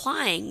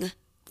implying,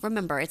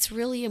 remember, it's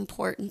really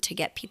important to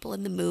get people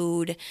in the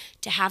mood,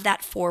 to have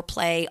that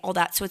foreplay, all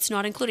that. So it's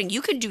not including,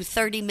 you can do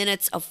 30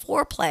 minutes of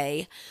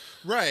foreplay.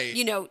 Right.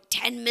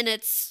 10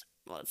 minutes,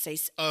 let's say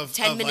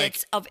 10 of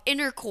minutes of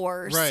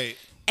intercourse. Right.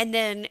 And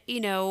then,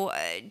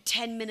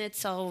 10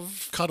 minutes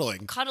of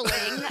cuddling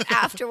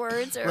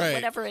afterwards or right.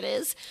 whatever it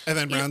is. And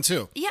then round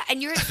 2. Yeah,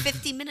 and you're at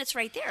 50 minutes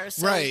right there.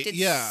 So right, did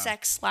yeah.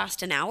 sex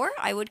last an hour?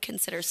 I would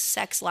consider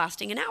sex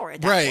lasting an hour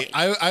at that right.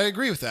 point. I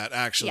agree with that,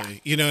 actually. Yeah.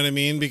 You know what I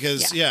mean?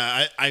 Because,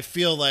 I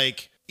feel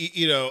like,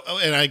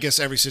 and I guess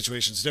every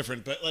situation's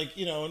different, but like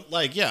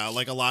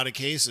a lot of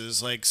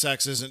cases, like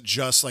sex isn't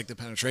just like the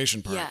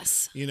penetration part.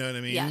 Yes. You know what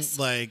I mean? Yes.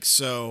 Like,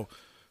 so,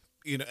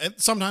 and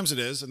sometimes it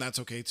is, and that's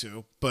okay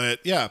too. But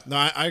yeah, no,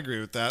 I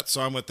agree with that.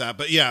 So I'm with that.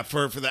 But yeah,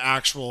 for the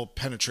actual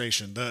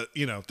penetration,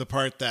 the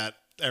part that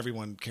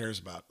everyone cares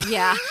about.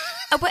 Yeah.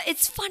 But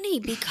it's funny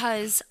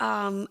because,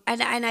 and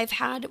I've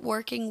had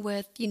working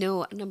with,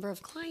 a number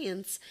of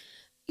clients,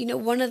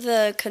 one of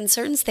the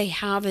concerns they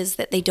have is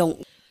that they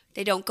don't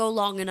go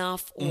long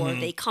enough, or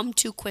they come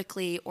too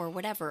quickly, or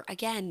whatever.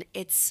 Again,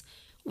 it's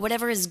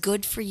whatever is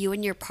good for you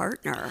and your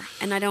partner.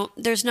 And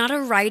there's not a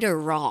right or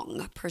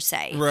wrong per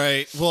se.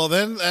 Right. Well,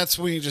 then that's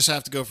when you just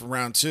have to go for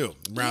round 2,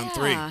 round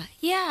 3.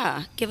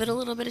 Yeah. Give it a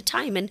little bit of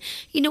time. And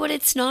you know what?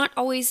 It's not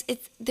always,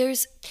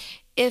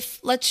 if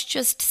let's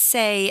just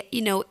say,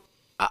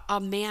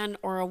 a man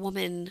or a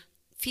woman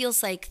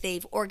feels like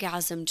they've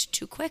orgasmed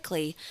too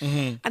quickly.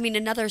 Mm-hmm. I mean,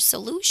 another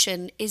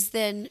solution is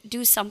then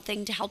do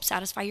something to help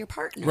satisfy your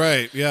partner.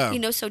 Right, yeah.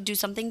 So do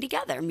something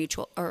together,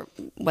 mutual, or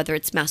whether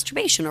it's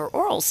masturbation or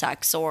oral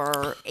sex,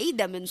 or aid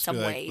them in some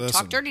way. Listen.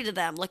 Talk dirty to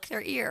them, lick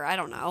their ear, I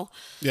don't know.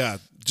 Yeah,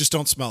 just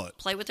don't smell it.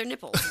 Play with their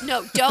nipples.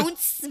 No, don't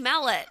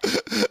smell it.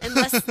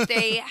 Unless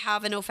they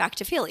have an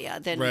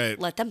olfactophilia, then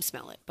let them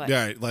smell it. But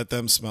yeah, let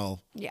them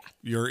smell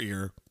your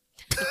ear.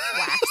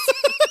 Wax.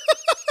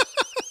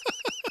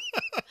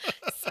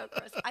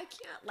 I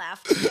can't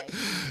laugh today.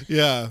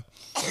 Yeah.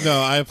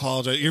 No, I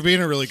apologize. You're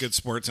being a really good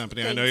sport,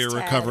 Tiffany. I know you're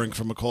Ted. recovering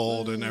from a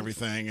cold and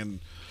everything. And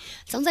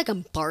Sounds like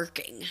I'm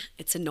barking.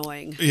 It's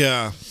annoying.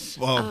 Yeah.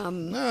 Well,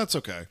 that's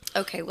okay.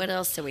 Okay, what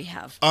else do we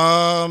have?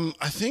 I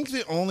think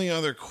the only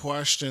other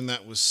question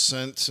that was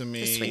sent to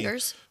me The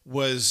swingers?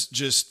 was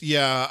just,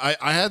 I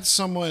had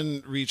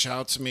someone reach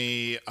out to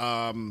me.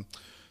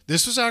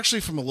 This was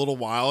actually from a little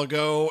while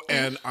ago,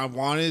 and I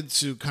wanted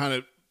to kind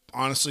of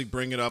honestly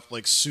bring it up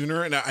like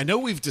sooner. And I know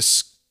we've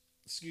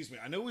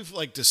I know we've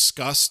like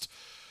discussed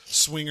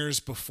swingers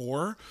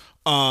before,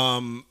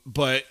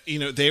 but you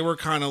know, they were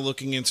kind of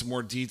looking into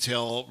more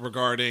detail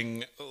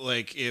regarding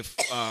like if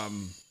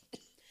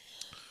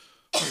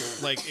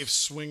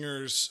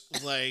swingers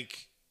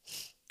like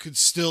could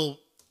still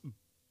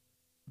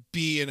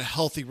be in a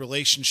healthy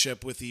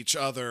relationship with each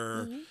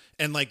other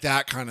and like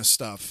that kind of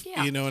stuff.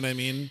 Yeah. You know what I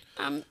mean?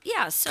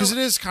 Yeah, so Because it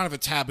is kind of a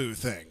taboo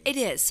thing. it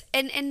is.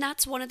 And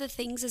that's one of the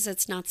things is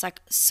it's not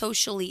like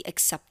socially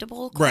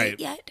acceptable quite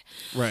yet.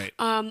 Right.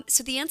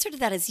 So the answer to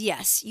that is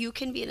yes, you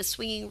can be in a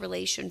swinging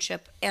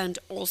relationship and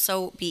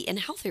also be in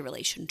a healthy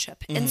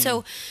relationship. And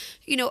so,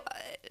 you know,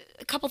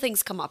 a couple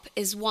things come up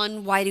is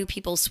one, why do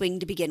people swing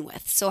to begin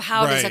with? So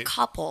how does a Right.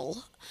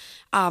 couple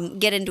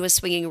get into a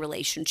swinging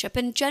relationship?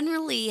 And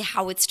generally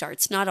how it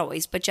starts, not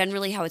always, but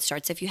generally how it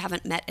starts, if you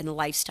haven't met in a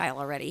lifestyle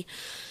already,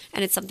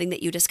 and it's something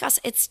that you discuss,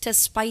 it's to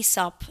spice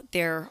up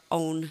their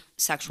own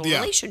sexual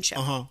relationship.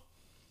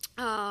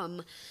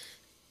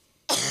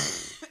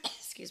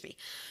 Excuse me.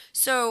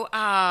 So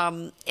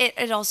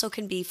it also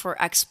can be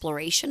for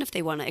exploration if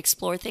they want to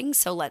explore things.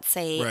 So let's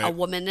say a Right.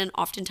 woman, and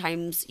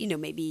oftentimes, you know,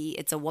 maybe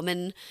it's a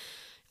woman.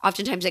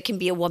 Oftentimes it can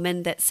be a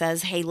woman that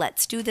says, hey,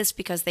 let's do this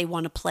because they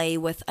want to play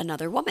with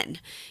another woman.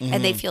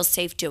 And they feel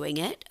safe doing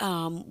it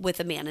with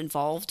a man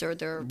involved or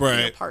their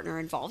Right. partner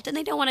involved. And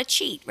they don't want to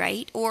cheat,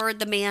 right? Or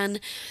the man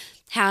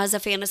has a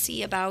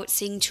fantasy about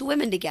seeing two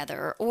women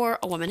together, or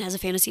a woman has a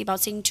fantasy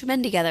about seeing two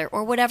men together,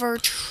 or whatever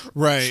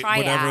Right. triad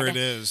Whatever it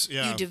is.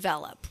 Yeah. you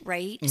develop,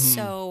 right?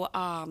 So,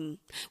 well,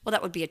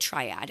 that would be a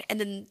triad. And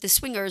then the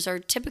swingers are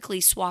typically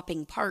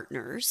swapping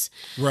partners.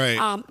 Right.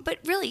 But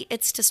really,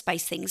 it's to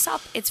spice things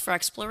up. It's for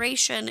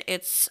exploration.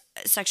 It's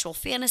sexual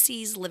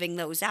fantasies, living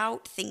those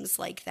out, things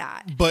like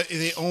that. But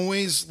they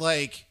always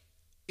like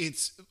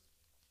it's.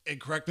 And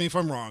correct me if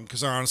I'm wrong,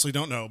 because I honestly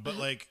don't know. But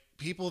like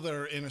people that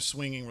are in a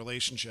swinging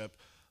relationship,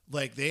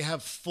 like they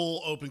have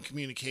full open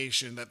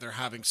communication that they're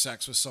having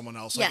sex with someone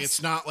else. Like Yes.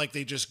 it's not like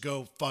they just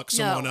go fuck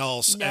someone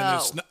else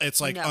and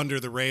it's like under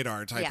the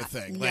radar type Yeah, of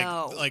thing.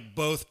 no. Like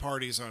both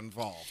parties are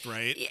involved,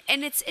 right?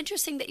 And it's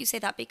interesting that you say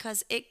that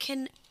because it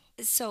can.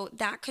 So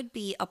that could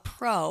be a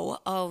pro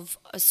of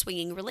a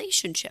swinging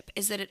relationship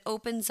is that it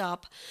opens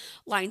up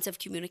lines of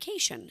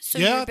communication. So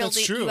Yeah, you're building,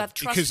 that's true. you have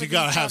trust Because you with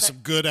gotta each have other. some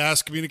good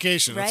ass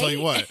communication. I'll tell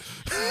you Right?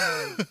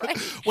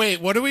 what. Wait,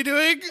 what are we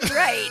doing?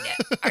 Right.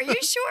 Are you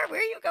sure? Where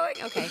are you going?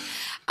 Okay.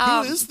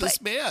 Who is this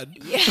man?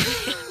 Yeah.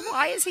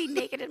 Why is he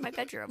naked in my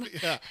bedroom?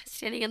 Yeah.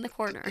 Standing in the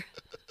corner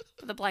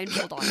with a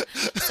blindfold on.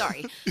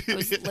 Sorry. I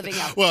was living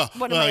out Well,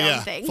 one of my yeah.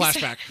 own things.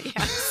 Flashback.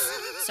 Yes.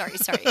 Sorry.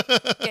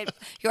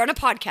 You're on a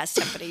podcast,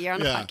 Tiffany. You're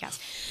on a Yeah. podcast.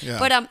 Yeah.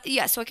 But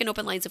yeah, so it can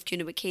open lines of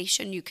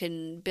communication. You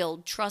can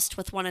build trust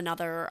with one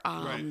another.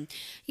 Right.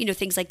 You know,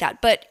 things like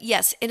that. But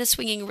yes, in a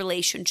swinging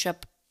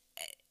relationship,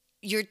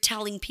 you're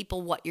telling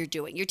people what you're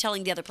doing. You're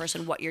telling the other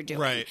person what you're doing.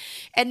 Right.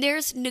 And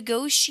there's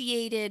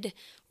negotiated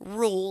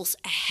rules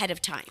ahead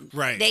of time.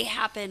 Right. They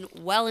happen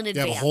well in have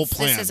advance. a whole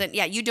plan. This isn't,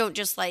 you don't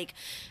just like,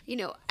 you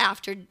know,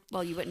 after,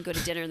 well, you wouldn't go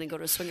to dinner and then go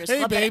to a swingers Hey,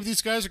 club. but- babe,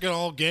 these guys are gonna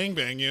all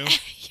gangbang you.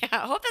 yeah,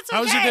 I hope that's okay.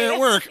 How was your day at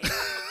work?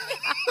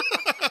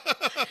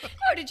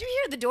 Oh, did you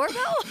hear the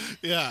doorbell?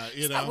 Yeah,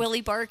 you know. That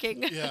Willie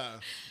barking. Yeah.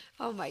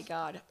 Oh my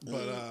God.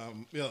 But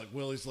yeah, like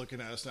Willie's looking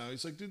at us now.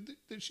 He's like, "Did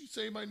she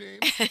say my name?"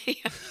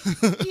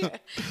 Yeah.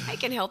 I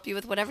can help you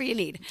with whatever you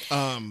need.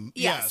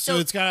 Yeah. So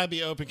it's gotta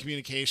be open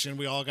communication.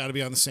 We all gotta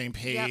be on the same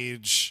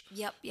page.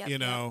 Yep. You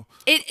know.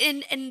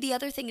 And the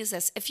other thing is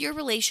this: if your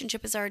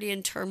relationship is already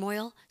in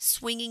turmoil,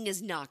 swinging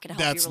is not going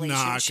to help That's your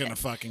relationship. not gonna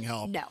fucking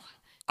help. No.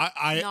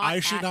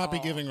 I should at not be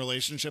all. giving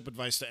relationship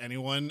advice to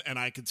anyone, and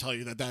I can tell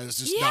you that is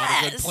just Yes.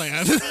 not a good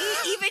plan.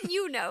 See, even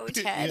you know,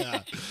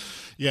 Ted.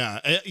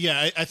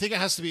 I think it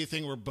has to be a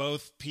thing where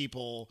both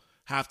people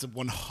have to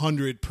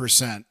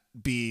 100%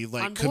 be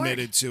like On board.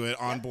 committed to it,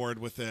 on board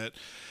with it,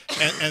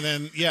 and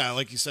then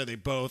like you said, they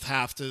both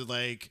have to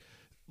like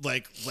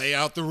lay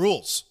out the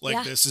rules. Like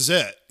Yeah. this is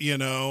it, you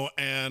know,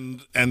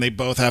 and they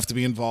both have to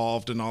be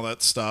involved and all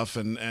that stuff,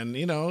 and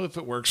you know, if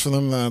it works for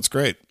them, that's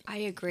great. I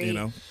agree. You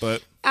know,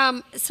 but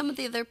Some of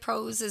the other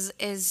pros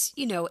is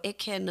you know, it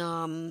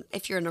can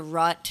if you're in a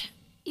rut,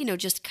 you know,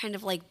 just kind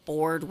of like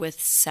bored with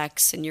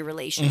sex in your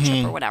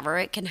relationship or whatever,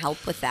 it can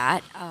help with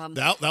that.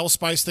 that will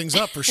spice things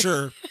up for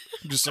sure.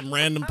 Just some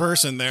random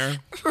person there.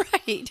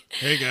 Right.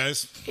 Hey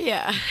guys,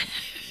 Yeah.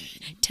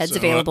 Ted's So,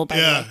 available by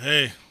the yeah. way.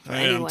 Hey, hey,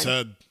 I'm anyone.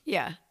 Ted.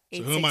 Yeah.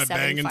 So who am I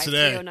banging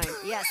today?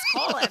 867-5309. Yes,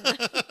 call him.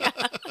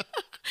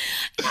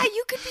 Yeah,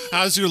 you could be.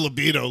 How's your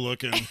libido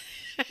looking?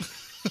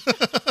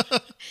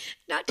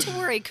 Not to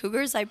worry,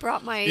 Cougars. I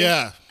brought my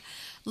Yeah.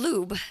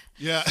 lube.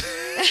 Yeah.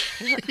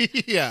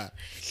 Yeah.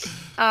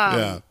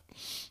 Yeah.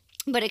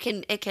 but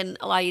it can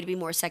allow you to be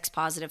more sex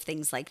positive,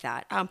 things like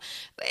that.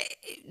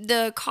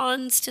 The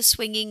cons to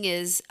swinging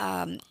is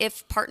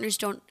if partners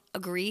don't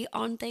agree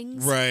on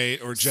things. Right.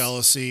 Or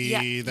jealousy,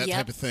 Yeah, that yep.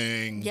 type of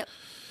thing. Yep.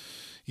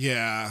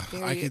 Yeah.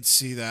 I could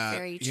see that.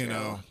 Very true. You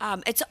know.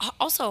 It's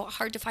also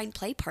hard to find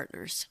play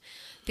partners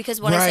because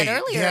what I said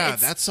earlier. Yeah,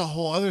 that's a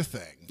whole other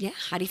thing. Yeah,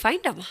 how do you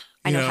find them?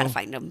 I know how to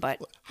find them, but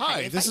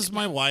Hi, this is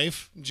my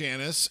wife,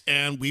 Janice,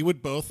 and we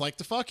would both like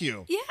to fuck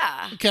you.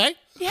 Yeah. Okay?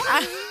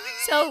 Yeah.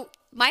 So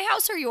my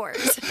house or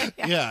yours?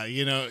 Yeah,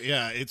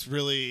 it's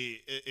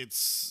really,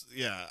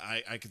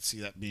 I could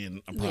see that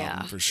being a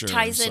problem for sure.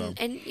 Ties in,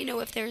 and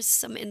if there's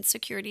some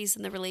insecurities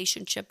in the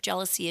relationship,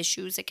 jealousy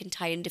issues, it can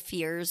tie into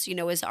fears.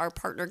 Is our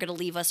partner going to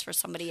leave us for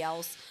somebody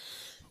else?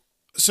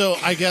 So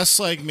I guess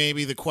like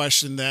maybe the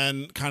question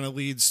then kind of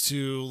leads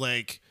to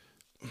like,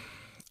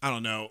 I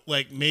don't know,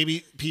 like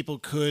maybe people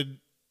could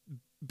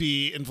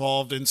be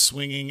involved in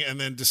swinging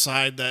and then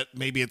decide that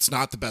maybe it's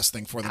not the best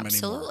thing for them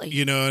Absolutely. anymore.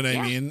 You know what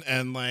I mean?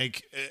 And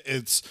like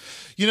it's,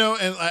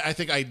 and I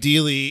think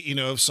ideally,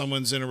 if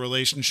someone's in a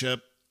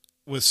relationship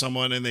with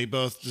someone and they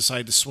both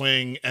decide to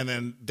swing and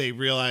then they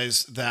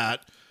realize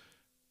that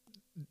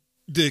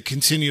the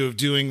continue of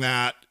doing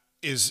that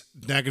is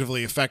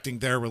negatively affecting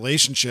their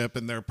relationship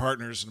and their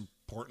partner's an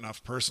important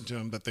enough person to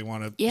them that they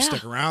want to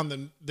stick around,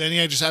 then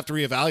you just have to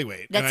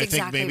reevaluate. That's and I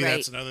think maybe right.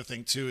 that's another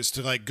thing too, is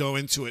to like go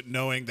into it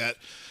knowing that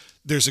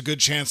there's a good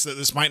chance that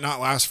this might not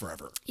last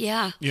forever.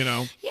 Yeah.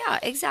 Yeah,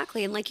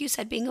 exactly. And like you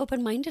said, being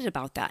open-minded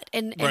about that.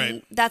 And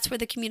Right. that's where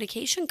the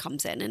communication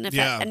comes in. And if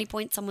at any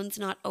point someone's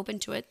not open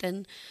to it,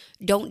 then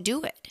don't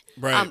do it.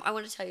 Right. I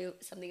want to tell you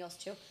something else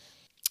too.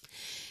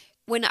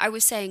 When I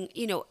was saying,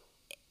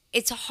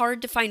 it's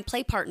hard to find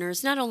play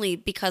partners, not only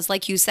because,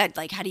 like you said,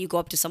 like, how do you go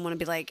up to someone and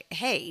be like,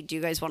 hey, do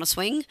you guys want to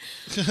swing?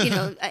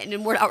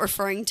 And we're not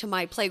referring to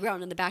my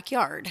playground in the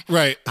backyard.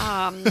 Right.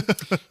 I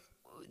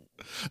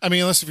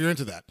mean, unless if you're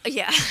into that.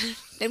 Yeah,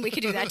 then we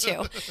could do that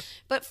too.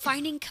 But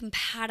finding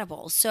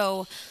compatible.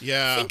 So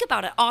Yeah. think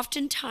about it.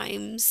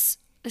 Oftentimes,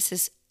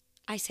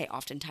 I say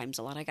oftentimes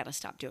a lot. I got to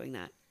stop doing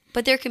that.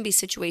 But there can be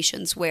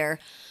situations where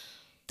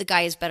the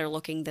guy is better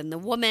looking than the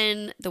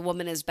woman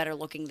is better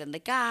looking than the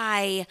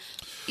guy.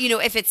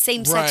 If it's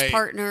same-sex Right.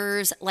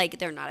 partners, like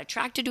they're not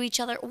attracted to each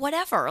other,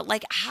 whatever.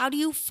 Like, how do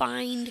you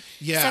find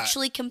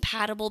sexually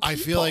compatible people? I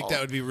feel like that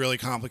would be really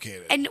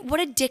complicated. And what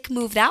a dick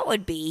move that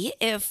would be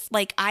if,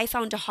 like, I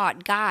found a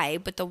hot guy,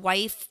 but the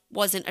wife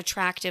wasn't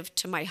attractive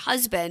to my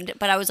husband,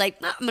 but I was like,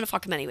 I'm going to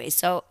fuck him anyway,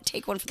 so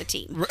take one for the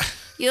team.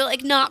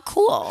 Like, not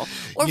cool.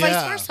 Or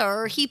vice versa.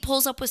 Or he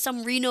pulls up with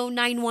some Reno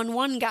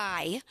 911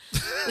 guy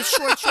with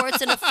short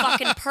shorts and a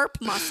fucking perp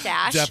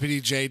mustache.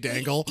 Deputy J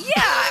Dangle.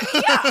 Yeah.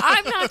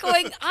 I'm not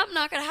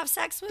going to have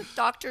sex with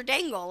Dr.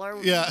 Dangle or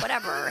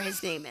whatever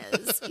his name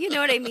is. You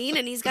know what I mean?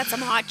 And he's got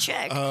some hot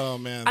chick. Oh,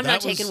 man. I'm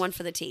not taking one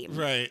for the team.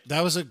 Right.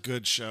 That was a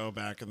good show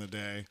back in the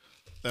day.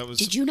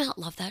 Did you not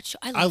love that show?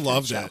 I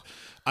loved it.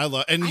 And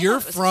I you're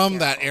thought it was from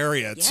that hysterical.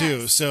 area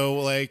too, so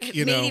like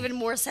It made even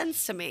more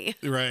sense to me.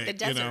 right? The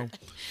desert.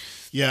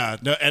 Yeah,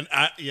 no, and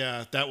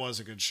that was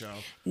a good show.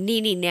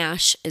 Nene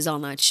Nash is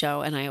on that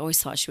show, and I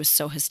always thought she was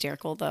so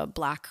hysterical. The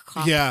black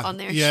cop on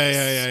there.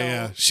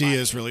 Yeah. So She funny.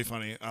 is really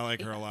funny. I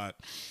like her a lot.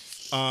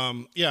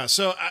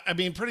 So I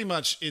mean, pretty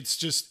much,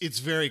 it's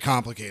very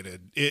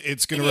complicated.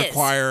 It's going to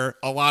require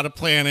a lot of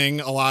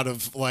planning, a lot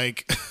of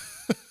like.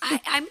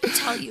 I'm going to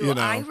tell you,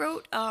 I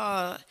wrote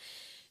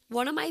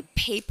one of my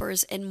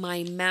papers in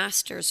my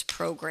master's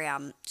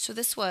program. So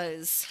this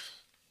was,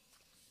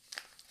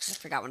 I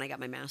forgot when I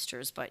got my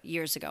master's, but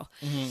years ago.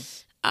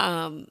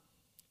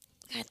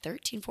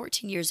 13,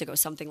 14 years ago,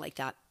 something like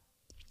that.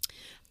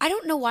 I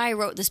don't know why I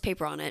wrote this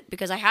paper on it,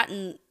 because I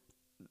hadn't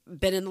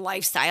been in the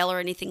lifestyle or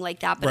anything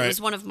like that, but it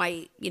was one of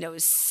my,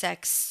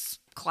 sex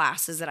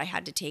classes that I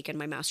had to take in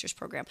my master's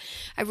program.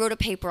 I wrote a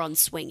paper on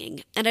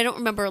swinging, and I don't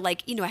remember,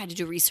 like, I had to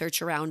do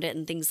research around it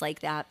and things like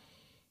that.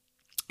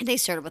 And they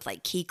started with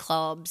like key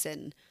clubs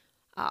and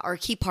or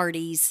key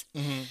parties,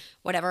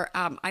 whatever.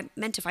 I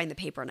meant to find the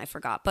paper and I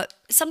forgot, but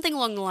something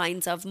along the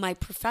lines of, my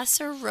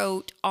professor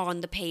wrote on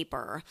the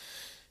paper,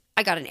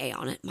 I got an A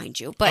on it,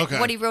 mind you. But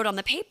what he wrote on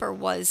the paper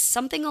was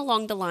something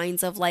along the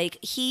lines of, like,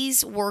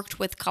 he's worked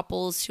with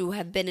couples who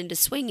have been into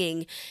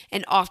swinging,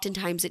 and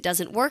oftentimes it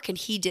doesn't work, and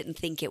he didn't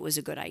think it was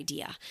a good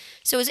idea.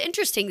 So it was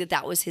interesting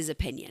that was his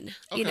opinion,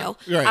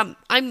 Right.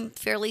 I'm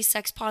fairly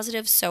sex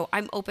positive, so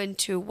I'm open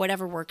to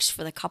whatever works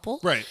for the couple.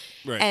 Right.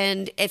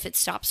 And if it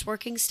stops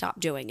working,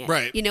 stop doing it.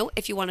 Right.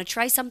 If you want to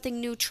try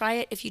something new, try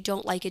it. If you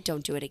don't like it,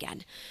 don't do it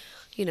again.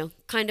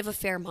 Kind of a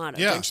fair motto,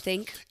 don't you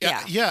think?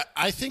 Yeah.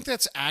 I think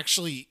that's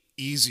actually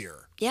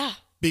easier. Yeah.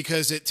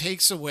 Because it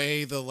takes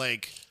away the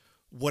like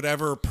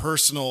whatever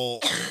personal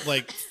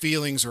like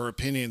feelings or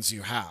opinions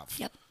you have.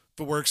 Yep.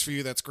 it works for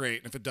you, that's great.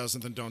 And if it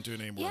doesn't, then don't do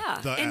it anymore. Yeah,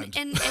 The and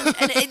end.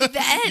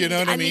 the end. You know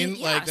what I mean?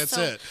 Yeah, Like, that's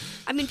it.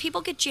 I mean,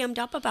 people get jammed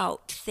up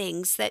about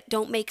things that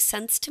don't make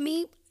sense to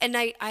me. And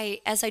I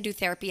as I do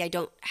therapy, I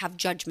don't have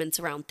judgments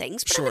around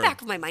things. But in Sure. the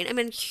back of my mind, I'm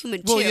a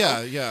human too.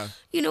 Well, yeah.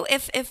 You know,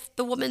 if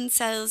the woman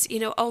says, you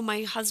know, oh,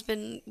 my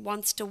husband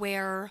wants to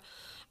wear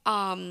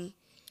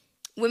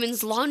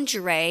women's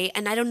lingerie,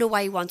 and I don't know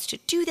why he wants to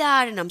do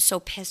that, and I'm so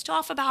pissed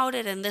off about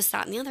it, and this,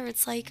 that, and the other.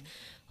 It's like,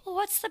 well,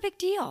 what's the big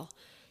deal?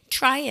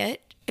 Try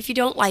it. If you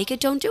don't like it,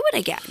 don't do it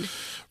again.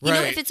 You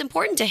know, Right. if it's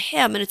important to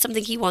him and it's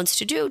something he wants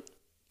to do,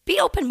 be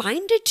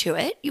open-minded to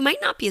it. You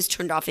might not be as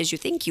turned off as you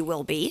think you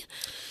will be.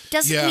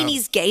 Doesn't Yeah. mean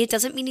he's gay. It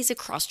doesn't mean he's a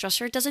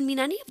cross-dresser. It doesn't mean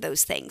any of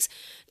those things.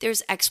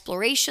 There's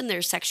exploration.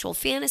 There's sexual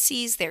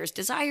fantasies. There's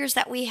desires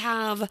that we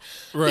have.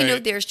 You know,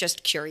 Right. there's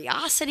just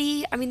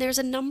curiosity. I mean, there's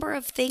a number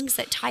of things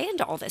that tie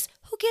into all this.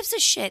 Who gives a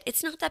shit?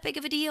 It's not that big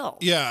of a deal.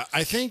 Yeah,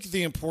 I think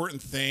the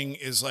important thing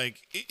is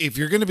like if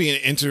you're going to be in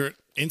an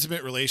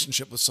intimate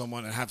relationship with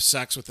someone and have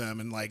sex with them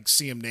and like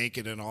see them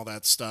naked and all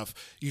that stuff,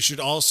 you should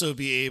also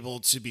be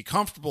able to be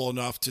comfortable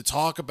enough to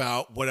talk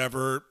about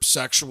whatever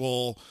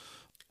sexual,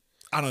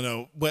 I don't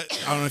know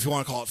if you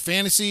want to call it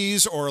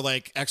fantasies or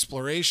like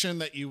exploration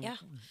that you Yeah.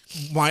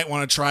 might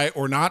want to try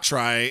or not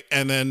try,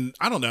 and then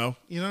I don't know,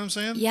 you know what I'm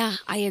saying? Yeah,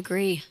 I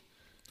agree.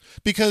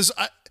 Because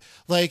I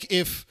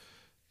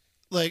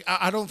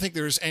don't think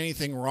there's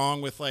anything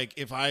wrong with like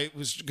if I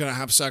was gonna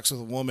have sex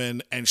with a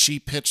woman and she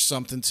pitched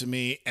something to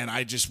me and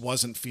I just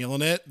wasn't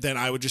feeling it, then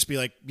I would just be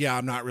like, yeah,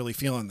 I'm not really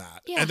feeling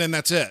that, Yeah. and then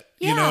that's it.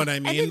 Yeah, You know what I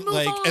mean? And then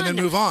move on. And then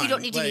move on. You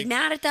don't need to be Like,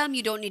 mad at them.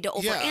 You don't need to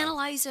Yeah.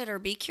 overanalyze it or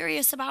be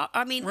curious about.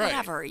 I mean, Right.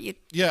 whatever.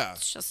 Yeah,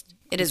 It's just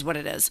it is what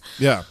it is,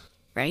 yeah,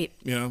 right?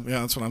 yeah.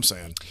 That's what I'm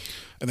saying.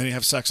 And then you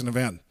have sex in a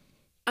van.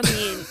 I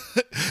mean,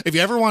 If you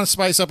ever want to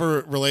spice up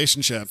a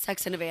relationship,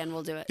 sex in a van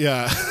will do it.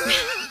 yeah.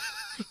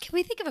 Can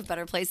we think of a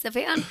better place? The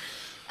van.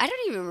 I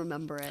don't even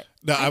remember it.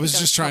 No, I was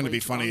think just trying to probably be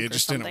funny. drunk It or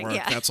just didn't something. work.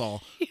 Yeah. That's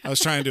all. I was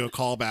trying to do a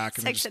callback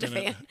and it Sex just in a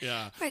didn't. van.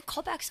 Yeah. All right,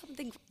 call back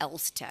something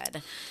else,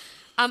 Ted.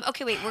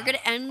 Okay, wait. We're gonna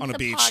end On a the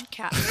beach.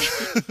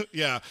 podcast.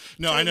 Yeah.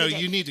 No, I know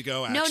Today. you need to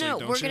go. Actually, no.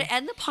 don't We're you? gonna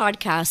end the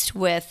podcast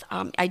with.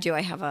 I do.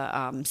 I have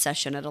a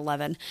session at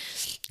 11.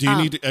 Do you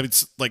need to?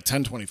 It's like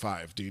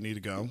 10:25. Do you need to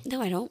go?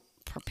 No, I don't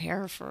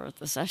prepare for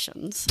the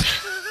sessions.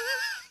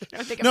 I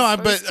don't think I'm No,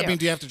 supposed to.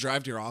 do you have to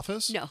drive to your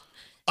office? No.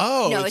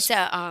 Oh, No, it's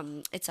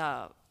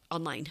a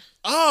online.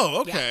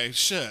 Oh, okay.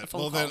 Shit.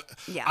 phone Well, then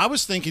call. Yeah. I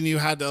was thinking you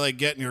had to like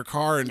get in your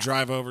car and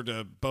drive over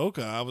to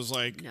Boca. I was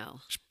like, No.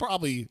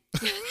 probably.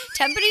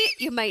 Timpani,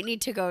 you might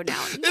need to go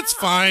now. It's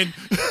fine.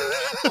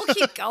 We'll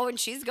keep going.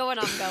 She's going.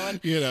 I'm going.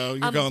 You know,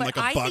 you're going but like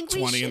a I think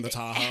we $1.20 in the should-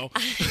 Tahoe,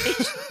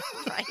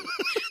 Right.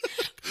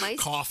 My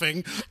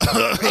coughing,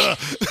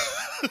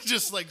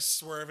 just like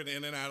swerving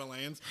in and out of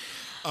lanes.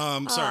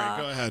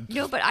 Sorry. Go ahead.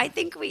 No, but I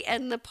think we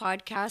end the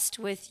podcast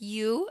with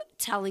you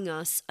telling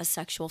us a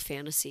sexual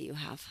fantasy you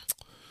have.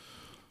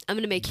 I'm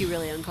going to make you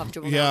really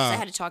uncomfortable now 'cause Yeah. I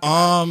had to talk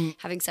about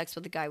having sex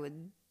with a guy with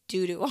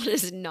doo-doo on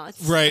his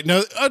nuts. Right.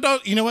 No,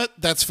 you know what?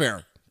 That's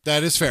fair.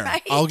 That is fair.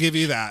 Right? I'll give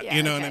you that. Yeah,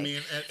 You know what I okay.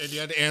 mean? And you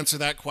had to answer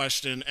that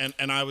question.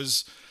 And I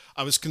was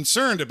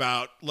concerned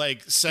about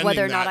like sending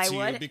Whether or that not I to you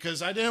would.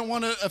 because I didn't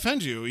want to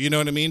offend you. You know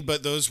what I mean?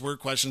 But those were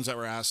questions that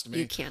were asked to me.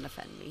 You can't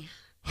offend me.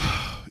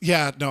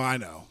 Yeah, no, I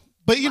know.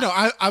 But you know,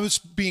 I was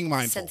being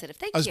mindful. Sensitive.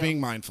 Thank I was you. being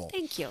mindful.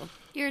 Thank you.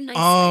 You're a nice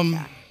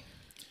like that.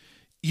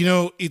 You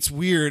know, it's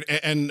weird,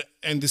 and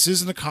this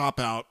isn't a cop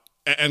out,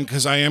 and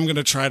because I am going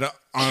to try to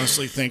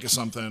honestly think of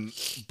something,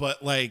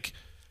 but like,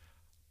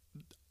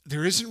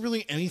 there isn't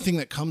really anything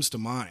that comes to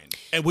mind,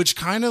 and which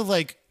kind of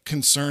like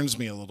concerns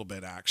me a little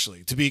bit,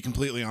 actually, to be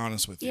completely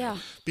honest with you. Yeah.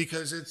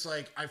 Because it's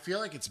like I feel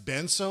like it's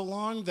been so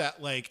long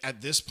that like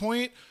at this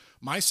point.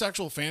 My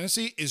sexual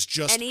fantasy is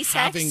just Any sex?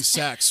 having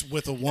sex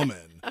with a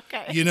woman.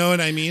 Okay. You know what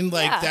I mean?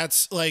 Like Yeah.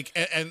 that's like,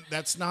 and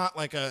that's not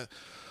like a,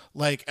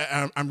 like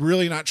I'm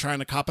really not trying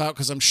to cop out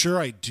because I'm sure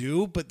I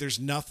do, but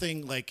there's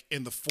nothing like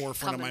in the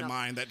forefront of Coming my up.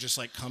 mind that just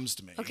like comes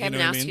to me. Okay, you I'm know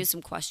going what to I ask mean? you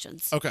some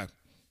questions. Okay.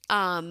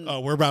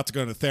 Oh, we're about to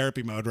go into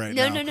therapy mode right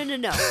No, now.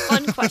 no.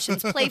 Fun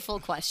questions, playful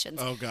questions.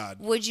 Oh God.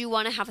 Would you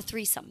want to have a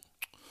threesome?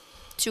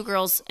 2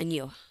 girls and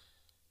you.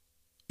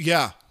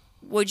 Yeah.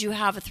 Would you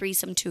have a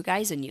threesome, 2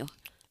 guys and you?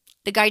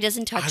 The guy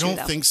doesn't touch I you, don't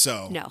though. think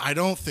so. No. I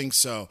don't think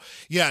so.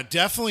 Yeah,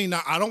 definitely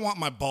not. I don't want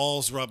my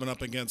balls rubbing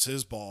up against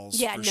his balls.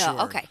 Yeah, for no,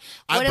 sure. okay.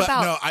 But What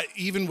about- no?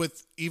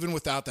 Even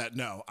without that,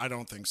 no, I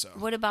don't think so.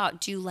 What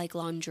about, do you like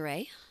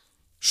lingerie?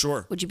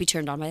 Sure. Would you be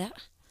turned on by that?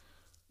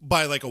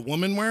 By like a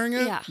woman wearing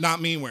it? Yeah. Not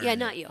me wearing it. Yeah,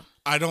 not you.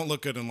 I don't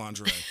look good in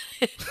lingerie.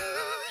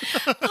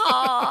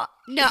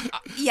 No,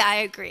 yeah, I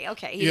agree.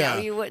 Okay, Yeah.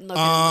 you wouldn't look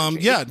at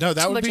lingerie. Yeah, no,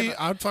 that Too would much be. of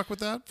a- I'd fuck with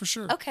that for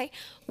sure. Okay.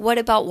 What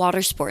about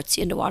water sports?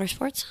 You into water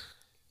sports?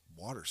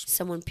 Water sports.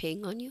 Someone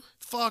peeing on you?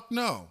 Fuck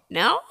no.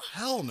 No?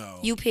 Hell no.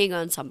 You peeing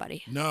on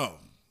somebody? No.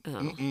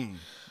 Mm-mm.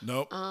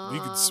 Nope.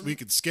 We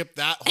could skip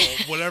that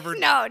whole whatever No,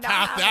 not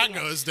path that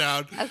happening. goes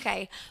down.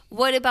 Okay.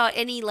 What about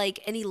any light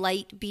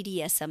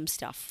BDSM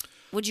stuff?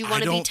 Would you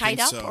want I to be don't tied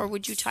think up, so. or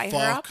would you tie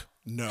Fuck her up?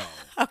 No.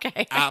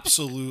 Okay.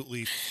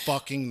 Absolutely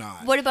fucking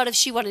not. What about if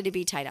she wanted to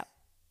be tied up?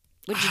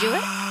 Would you do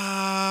it?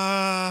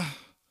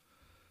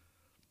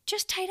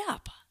 Just tied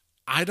up.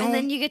 I don't. And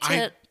then you get to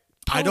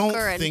I poke don't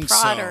her and think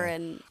prod so. her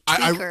and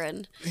tweak her.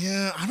 And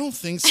Yeah, I don't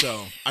think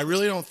so. I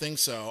really don't think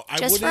so.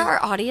 just for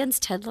our audience,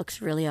 Ted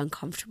looks really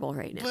uncomfortable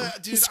right now.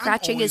 But, dude, He's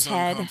scratching his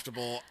head.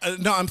 Uncomfortable.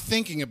 No, I'm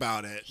thinking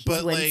about it.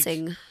 But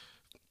Wincing.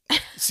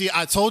 see,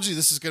 I told you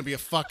this is going to be a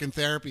fucking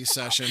therapy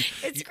session.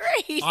 It's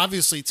great.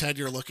 Obviously, Ted,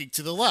 you're looking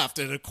to the left,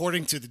 and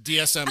according to the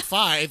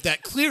DSM-5,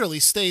 that clearly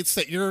states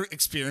that you're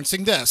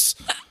experiencing this.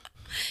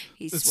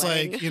 He's It's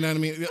sweating. like, you know what I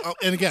mean?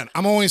 And again,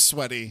 I'm always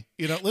sweaty.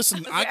 You know,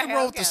 listen, I can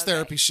roll with this okay.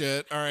 therapy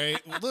shit. All right.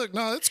 Look,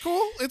 no, it's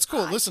cool. It's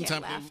cool. Listen,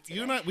 can't Temple, laugh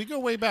you and I, we go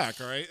way back.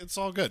 All right. It's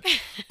all good.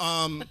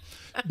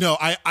 No,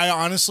 I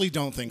honestly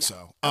don't think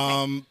so.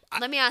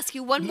 Let me ask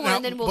you one more, Now,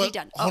 and then we'll but be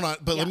done. Hold on.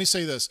 But let me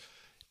say this.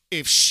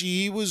 If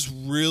she was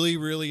really,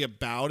 really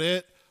about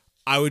it,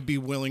 I would be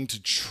willing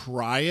to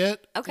try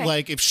it. Okay.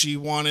 Like if she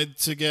wanted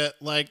to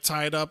get like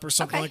tied up or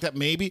something Okay. like that,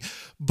 maybe.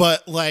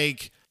 But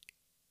like,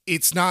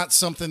 it's not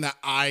something that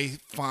I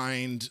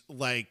find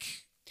like.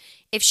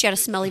 If she had a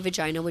smelly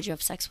vagina, would you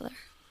have sex with her?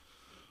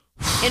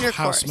 Intercourse.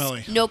 How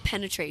smelly? No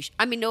penetration.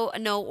 I mean,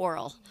 no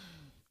oral.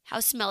 How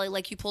smelly?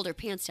 Like you pulled her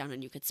pants down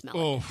and you could smell it.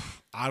 Oh,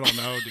 I don't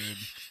know, dude.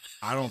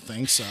 I don't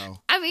think so.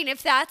 I mean,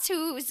 if that's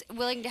who's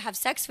willing to have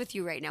sex with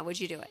you right now, would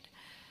you do it?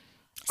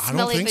 I don't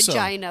Smelly think so.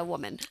 vagina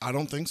woman. I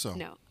don't think so.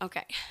 No.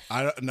 Okay.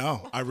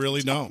 No, I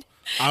really don't.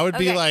 I would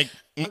be Okay. like,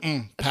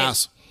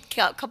 pass.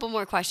 A couple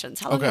more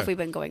questions. How long Okay. have we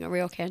been going? Are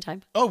we okay on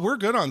time? Oh, we're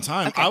good on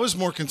time. Okay. I was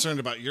more concerned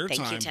about your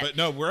Thank you, time, Ted. but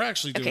no, we're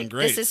actually doing Okay,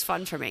 great. this is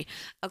fun for me.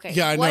 Okay.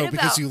 Yeah, I what know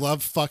because about- you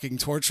love fucking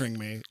torturing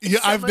me. Yeah,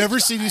 so I've never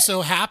much seen you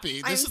so happy.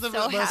 This I'm is the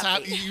so most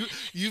happy.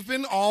 You've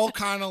been all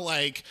kind of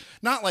like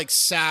not like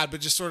sad,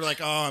 but just sort of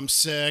like, oh, I'm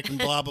sick and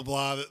blah blah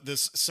blah.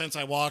 This since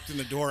I walked in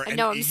the door, and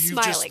know, I'm you've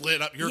smiling. just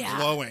lit up. You're Yeah,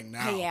 glowing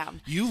now. I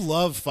am. You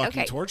love fucking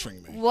Okay.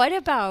 torturing me. What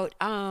about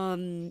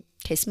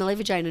okay, smelly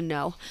vagina?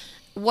 No.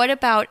 What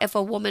about if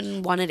a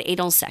woman wanted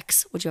anal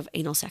sex? Would you have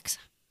anal sex?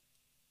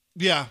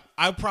 Yeah,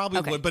 I probably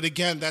Okay. would, but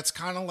again, that's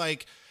kind of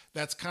like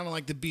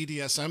the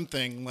BDSM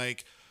thing,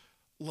 like.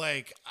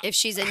 If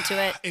she's into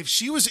it, If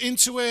she was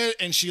into it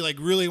and she like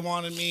really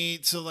wanted me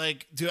to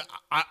like do it,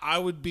 I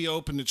would be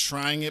open to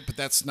trying it, but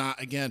that's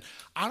not, again,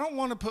 I don't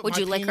want to put would my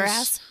you lick her penis-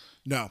 ass?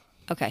 No.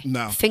 Okay.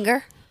 No.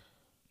 Finger?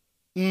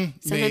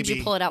 Sometimes Maybe.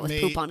 you pull it out with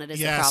poop on it is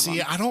the problem.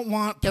 See, I don't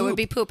want poop. There would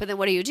be poop, and then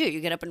what do?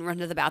 You get up and run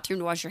to the bathroom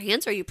to wash your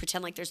hands, or you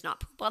pretend like there's not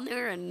poop on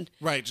there, and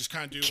Right, just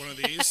kind of do one of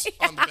these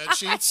on the bed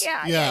sheets.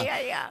 yeah.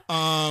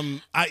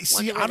 I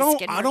see. where I the don't.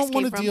 skin I marks don't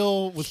want came to from.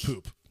 deal with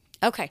poop.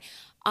 Okay.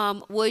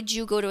 Would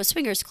you go to a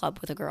swingers club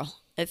with a girl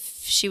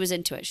if she was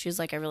into it? She was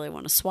like, I really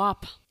want to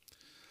swap.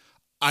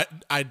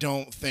 I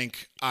don't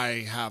think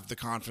I have the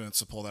confidence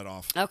to pull that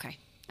off. Okay.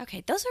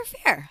 Those are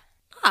fair.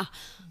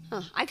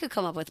 I could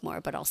come up with more,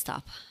 but I'll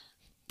stop.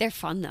 They're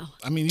fun though.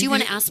 I mean, do you you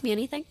want to can- ask me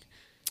anything?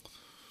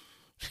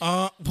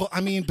 Well,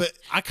 I mean, but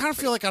I kind of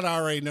feel like I'd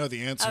already know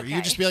the answer. You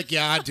Okay. just be like,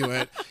 yeah, I'd do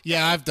it.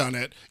 Yeah, I've done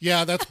it.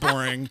 Yeah, that's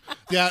boring.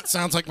 Yeah, it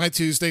sounds like my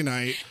Tuesday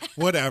night.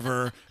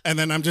 Whatever. And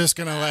then I'm just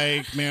going to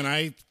like, man,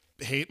 I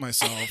hate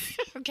myself.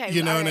 Okay.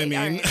 You know all what I right,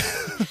 all mean?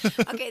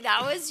 right. Okay,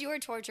 that was your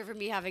torture for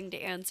me having to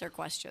answer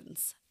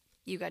questions.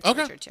 You got Okay.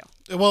 tortured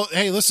too. Well,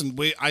 hey, listen,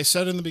 I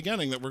said in the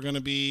beginning that we're going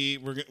to be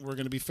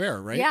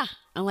fair, right? Yeah,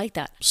 I like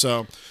that.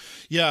 So,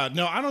 yeah,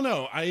 no, I don't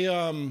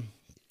know.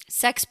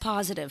 Sex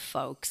positive,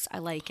 folks. I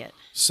like it.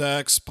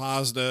 Sex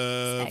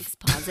positive. Sex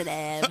positive.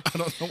 I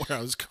don't know where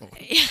I was going.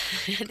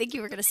 I think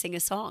you were going to sing a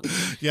song.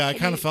 Yeah, I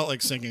kind of felt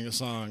like singing a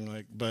song,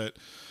 like, but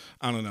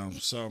I don't know.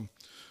 So,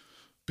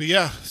 but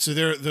yeah, so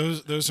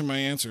those are my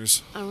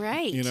answers. All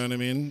right. You know what I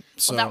mean?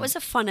 So Well, that was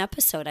a fun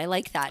episode. I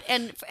like that.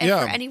 And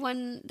Yeah. for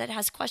anyone that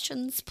has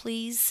questions,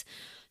 please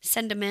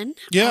send them in.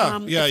 Yeah,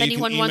 If you can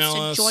anyone wants email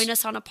to us. join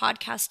us on a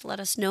podcast, let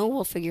us know.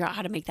 We'll figure out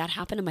how to make that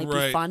happen. It might be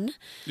Right. fun.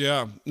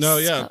 Yeah. No,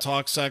 yeah. So-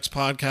 Talk Sex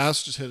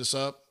Podcast. Just hit us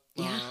up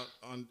Yeah.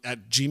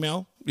 at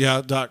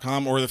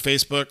gmail.com or the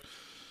Facebook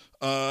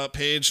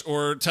page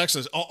or text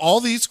us. All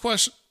these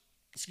questions,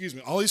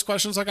 all these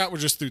questions I got were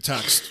just through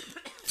text.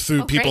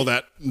 Through people great.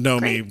 that know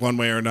me Great. one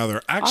way or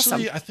another.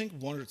 Actually, Awesome. I think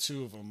one or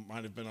two of them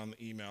might have been on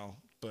the email,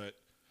 but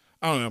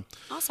I don't know.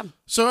 Awesome.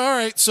 So, all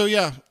right. So,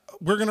 yeah,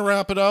 we're going to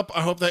wrap it up.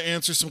 I hope that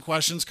answers some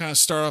questions, kind of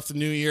start off the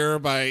new year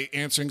by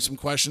answering some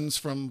questions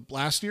from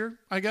last year,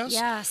 I guess.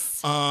 Yes.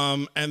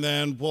 And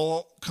then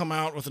we'll come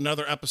out with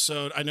another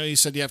episode. I know you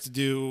said you have to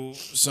do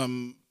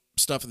some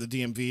stuff at the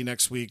DMV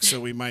next week,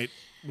 so we might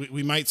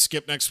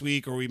skip next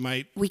week, or we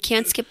might. We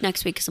can't skip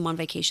next week because I'm on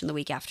vacation the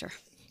week after.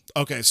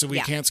 Okay, so we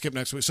Yeah. can't skip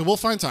next week. So we'll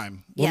find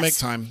time. We'll Yes. make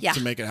time Yeah.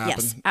 to make it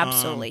happen. Yes,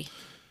 absolutely.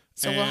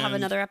 So we'll have and-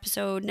 another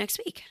episode next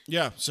week.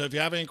 Yeah. So if you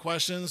have any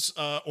questions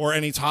or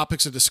any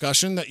topics of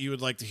discussion that you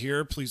would like to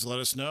hear, please let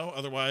us know.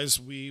 Otherwise,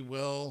 we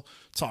will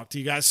talk to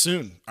you guys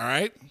soon. All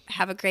right.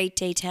 Have a great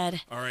day,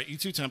 Ted. All right. You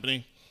too,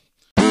 Tempany.